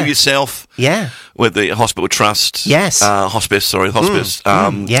causes. Yeah. You yourself, with the Hospital Trust. Yes. Hospice.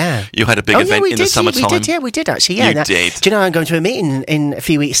 Yeah. You had a big event in the summertime. We did actually. Yeah. You did. Do you know I'm going to a meeting in a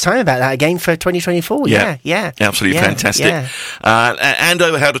few weeks' time about that again for 2024? Yeah. Absolutely fantastic. Yeah.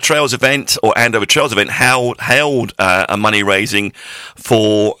 Andover held a Trails event, held a money raising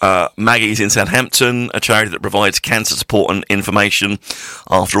for Maggie's in Southampton, a charity that provides cancer support and information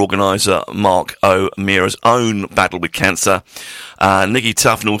after organiser Mark O'Meara's own battle with cancer. Nikki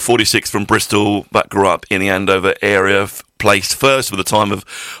Tufnell, 46 from Bristol, but grew up in the Andover area, placed first with a time of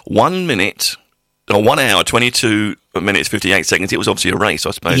 1 hour, 22 minutes, 58 seconds. It was obviously a race,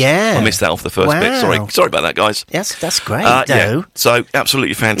 I suppose. Yeah. I missed that off the first bit. Sorry about that, guys. That's great, though. Yeah. So,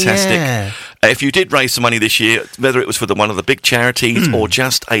 absolutely fantastic. Yeah. If you did raise some money this year, whether it was for one of the big charities or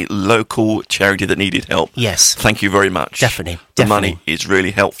just a local charity that needed help, yes, thank you very much. Definitely. The money is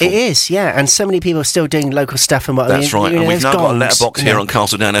really helpful. It is, yeah. And so many people are still doing local stuff and what. That's right. And we've now got a letterbox here on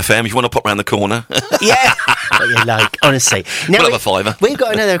Castle Down FM. If you want to pop round the corner. Yeah. What you like, honestly. Now, we'll have a fiver. We've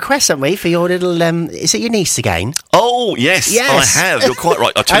got another request, haven't we, for your little... is it your niece again? Oh, yes. I have. You're quite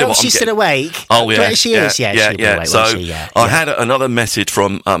right. I'll tell you what. She's still awake. Oh, yeah. She is, yeah. Awake, so, I had another message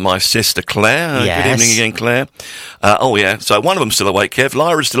from my sister Claire. Yes. Good evening again, Claire. So one of them's still awake, Kev.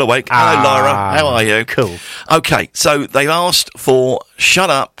 Lyra's still awake. Hello, Lyra. How are you? Cool. Okay, so they've asked for Shut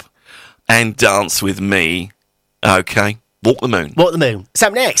Up and Dance With Me. Okay. Walk the Moon. Walk the Moon. It's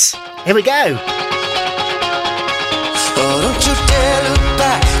up next. Here we go. Oh, don't you dare look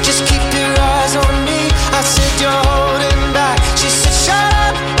back, just keep your eyes on me. I said you're holding back. She said shut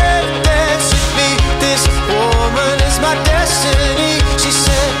up and dance with me. This woman is my destiny. She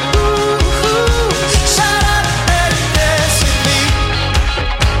said ooh, shut up and dance with me.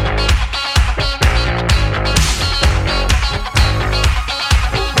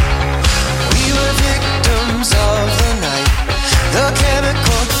 We were victims of the night, the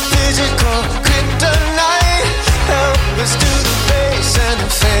chemical, physical, kryptonite. Help us to the base and the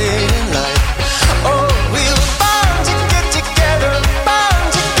fading light. Oh, we were bound to get together, bound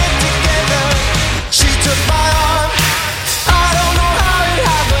to get together. She took my arm, I don't know how it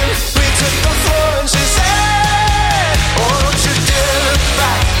happened. We took the floor and she said, oh, don't you dare look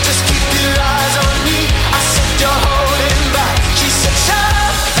back, just keep your eyes on me. I said you're holding back. She said shut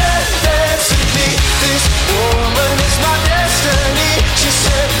up and dance with me. This woman is my destiny. She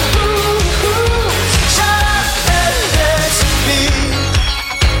said ooh, shut up and dance with me.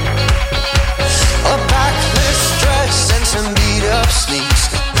 A backless dress and some beat up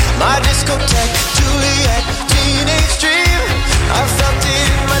sneaks. My discotheque, Juliet, teenage dream. I felt it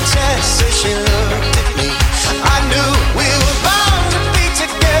in my chest as she looked at me. I knew we were bound to be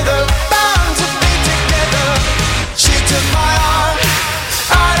together, bound to be together. She took my arm,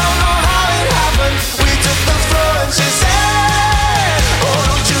 I don't know how it happened. We took the floor and she said, oh,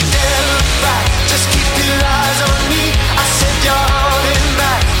 don't you dare look back, just keep your eyes on me. I said you're holding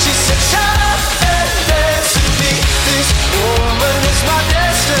back. She said shut up and dance with me. This woman is my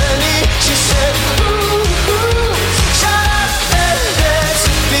destiny. She said ooh, shut up and dance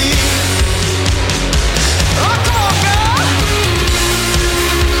with me.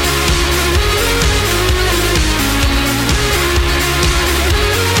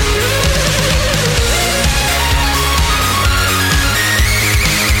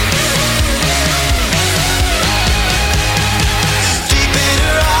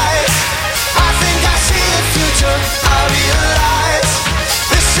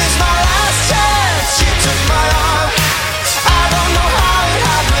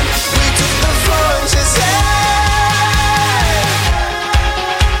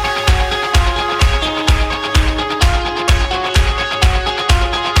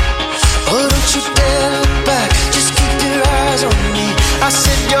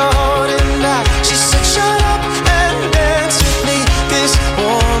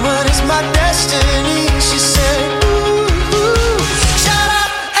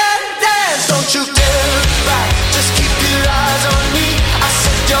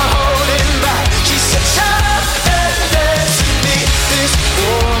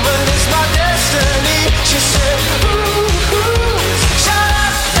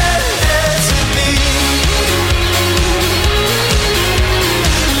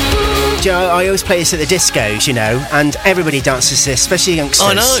 I always play this at the discos, you know, and everybody dances this, especially youngsters.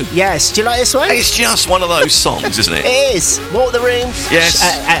 I know. Yes. Do you like this one? It's just one of those songs, isn't it? It is. Walk the room. Yes.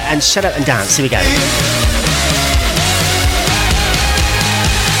 And shut up and dance. Here we go.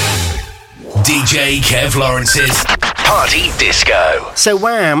 DJ Kev Lawrence's Party Disco. So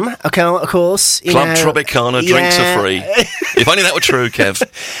Wham, okay, of course. Club Tropicana, drinks are free. If only that were true, Kev.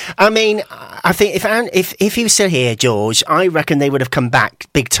 I mean, I think if he was still here, George, I reckon they would have come back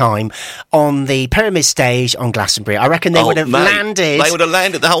big time on the Pyramid stage on Glastonbury. I reckon they would have landed. They would have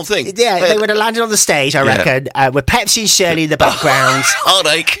landed the whole thing. Yeah, they would have landed on the stage. I reckon with Pepsi and Shirley in the background.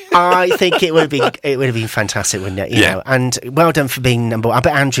 Heartache. I think it would have been fantastic, wouldn't it? You know, and well done for being number one. I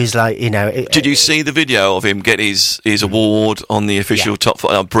bet Andrew's like, you know. Did you see the video of him get his award on the official top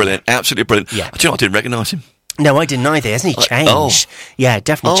 5? Oh, brilliant, absolutely brilliant. Yeah. Do you know, I didn't recognise him. No, I didn't either. Hasn't he changed? Yeah,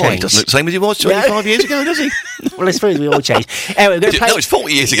 definitely changed. He doesn't look the same as he was 25 years ago, does he? Well, I suppose we all changed. Anyway, we're going to play... No, it's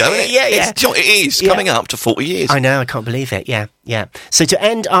 40 years ago, isn't it? Yeah. It is coming up to 40 years. I know, I can't believe it. Yeah. So to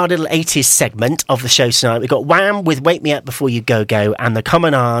end our little 80s segment of the show tonight, we've got Wham with Wake Me Up Before You Go Go, and the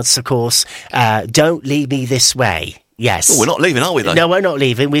Commonards, of course, Don't Leave Me This Way. Yes. Oh, we're not leaving, are we, though? No, we're not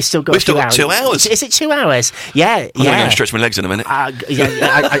leaving. We've still got 2 hours. 2 hours. Is it 2 hours? Yeah. I'm going to stretch my legs in a minute. I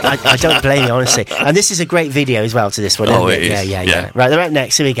don't blame you, honestly. And this is a great video as well to this one, isn't it? It is. Yeah. Right, they're up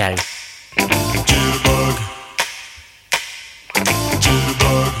next. Here we go. You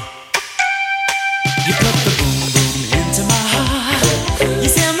put the boom boom into my heart. You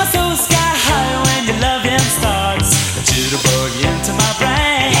send my soul sky high when your loving starts. The jitterbug into my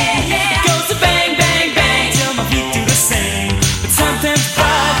brain. It goes to bang bang bang till my feet do the same. But something's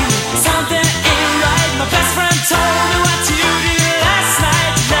bugging, something ain't right. My best friend told me what you did last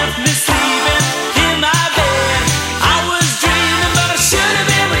night. You left me sleeping in my bed. I was dreaming, but I should have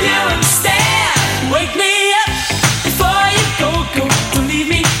been with you.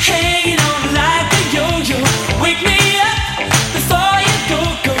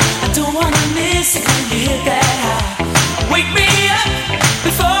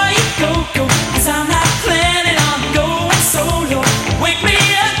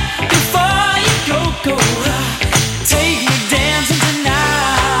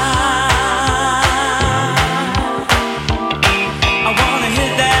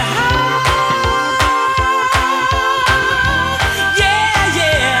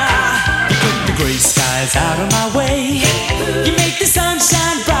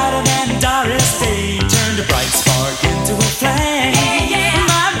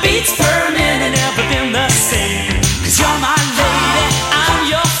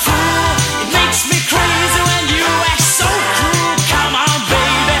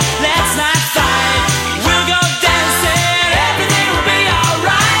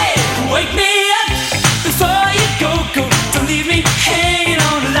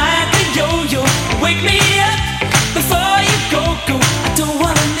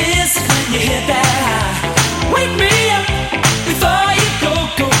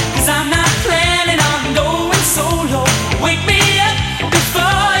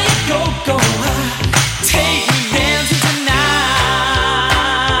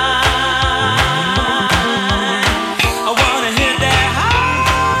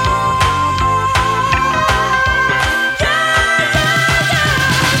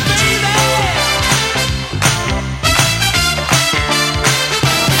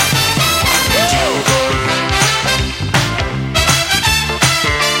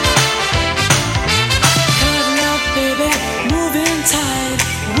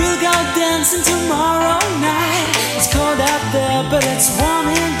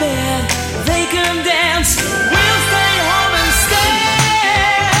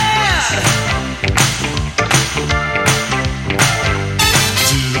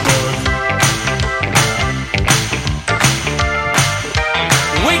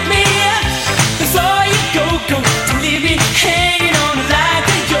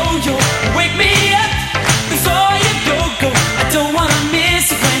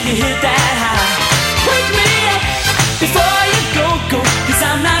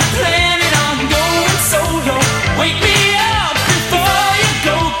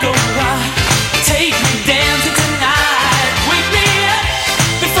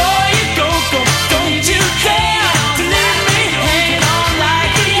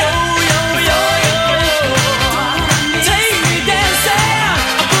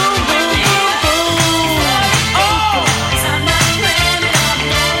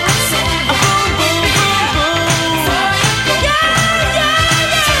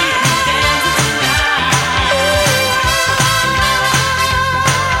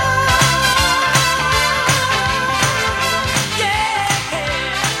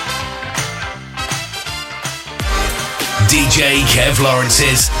 DJ Kev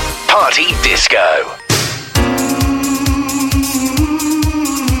Lawrence's Party Disco.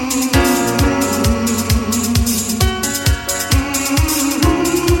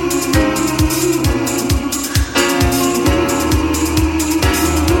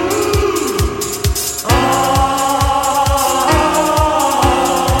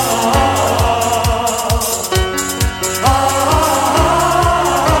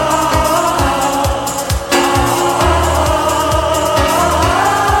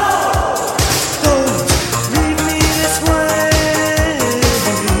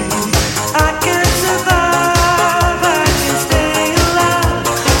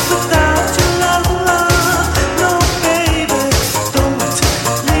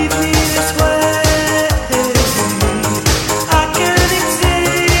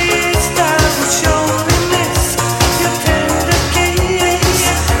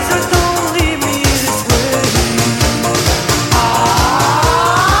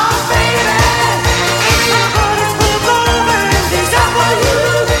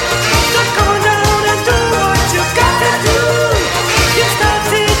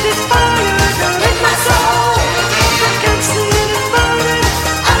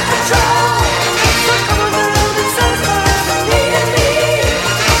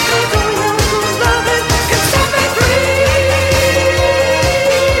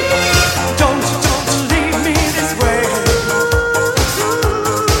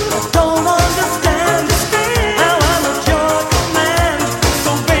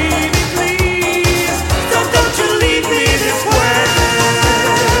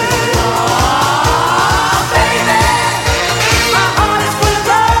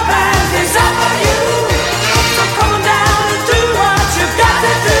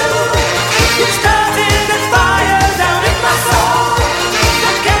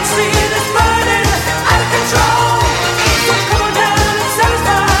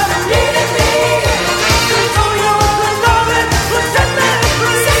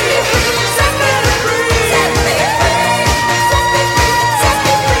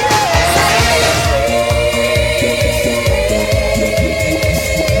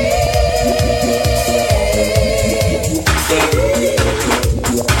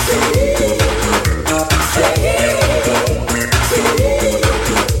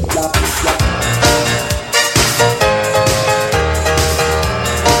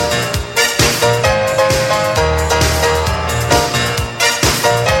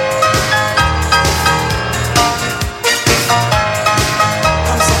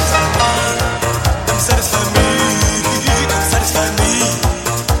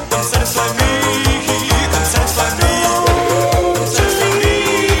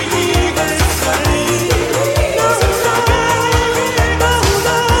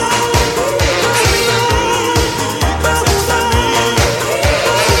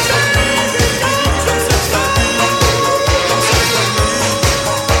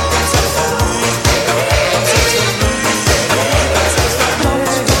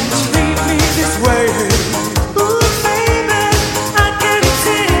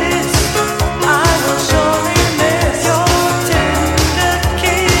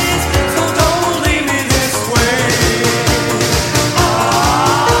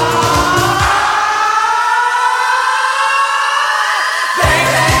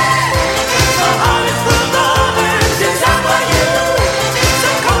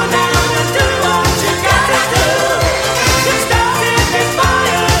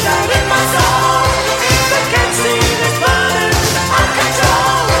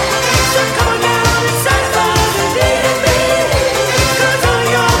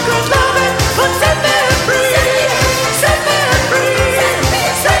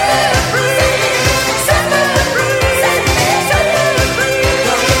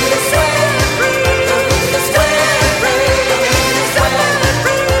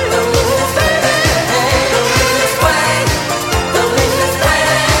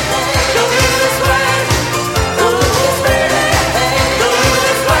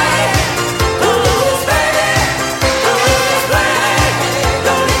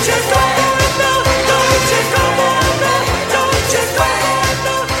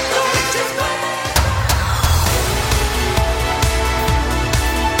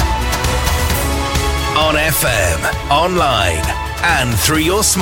 On FM, online, and through your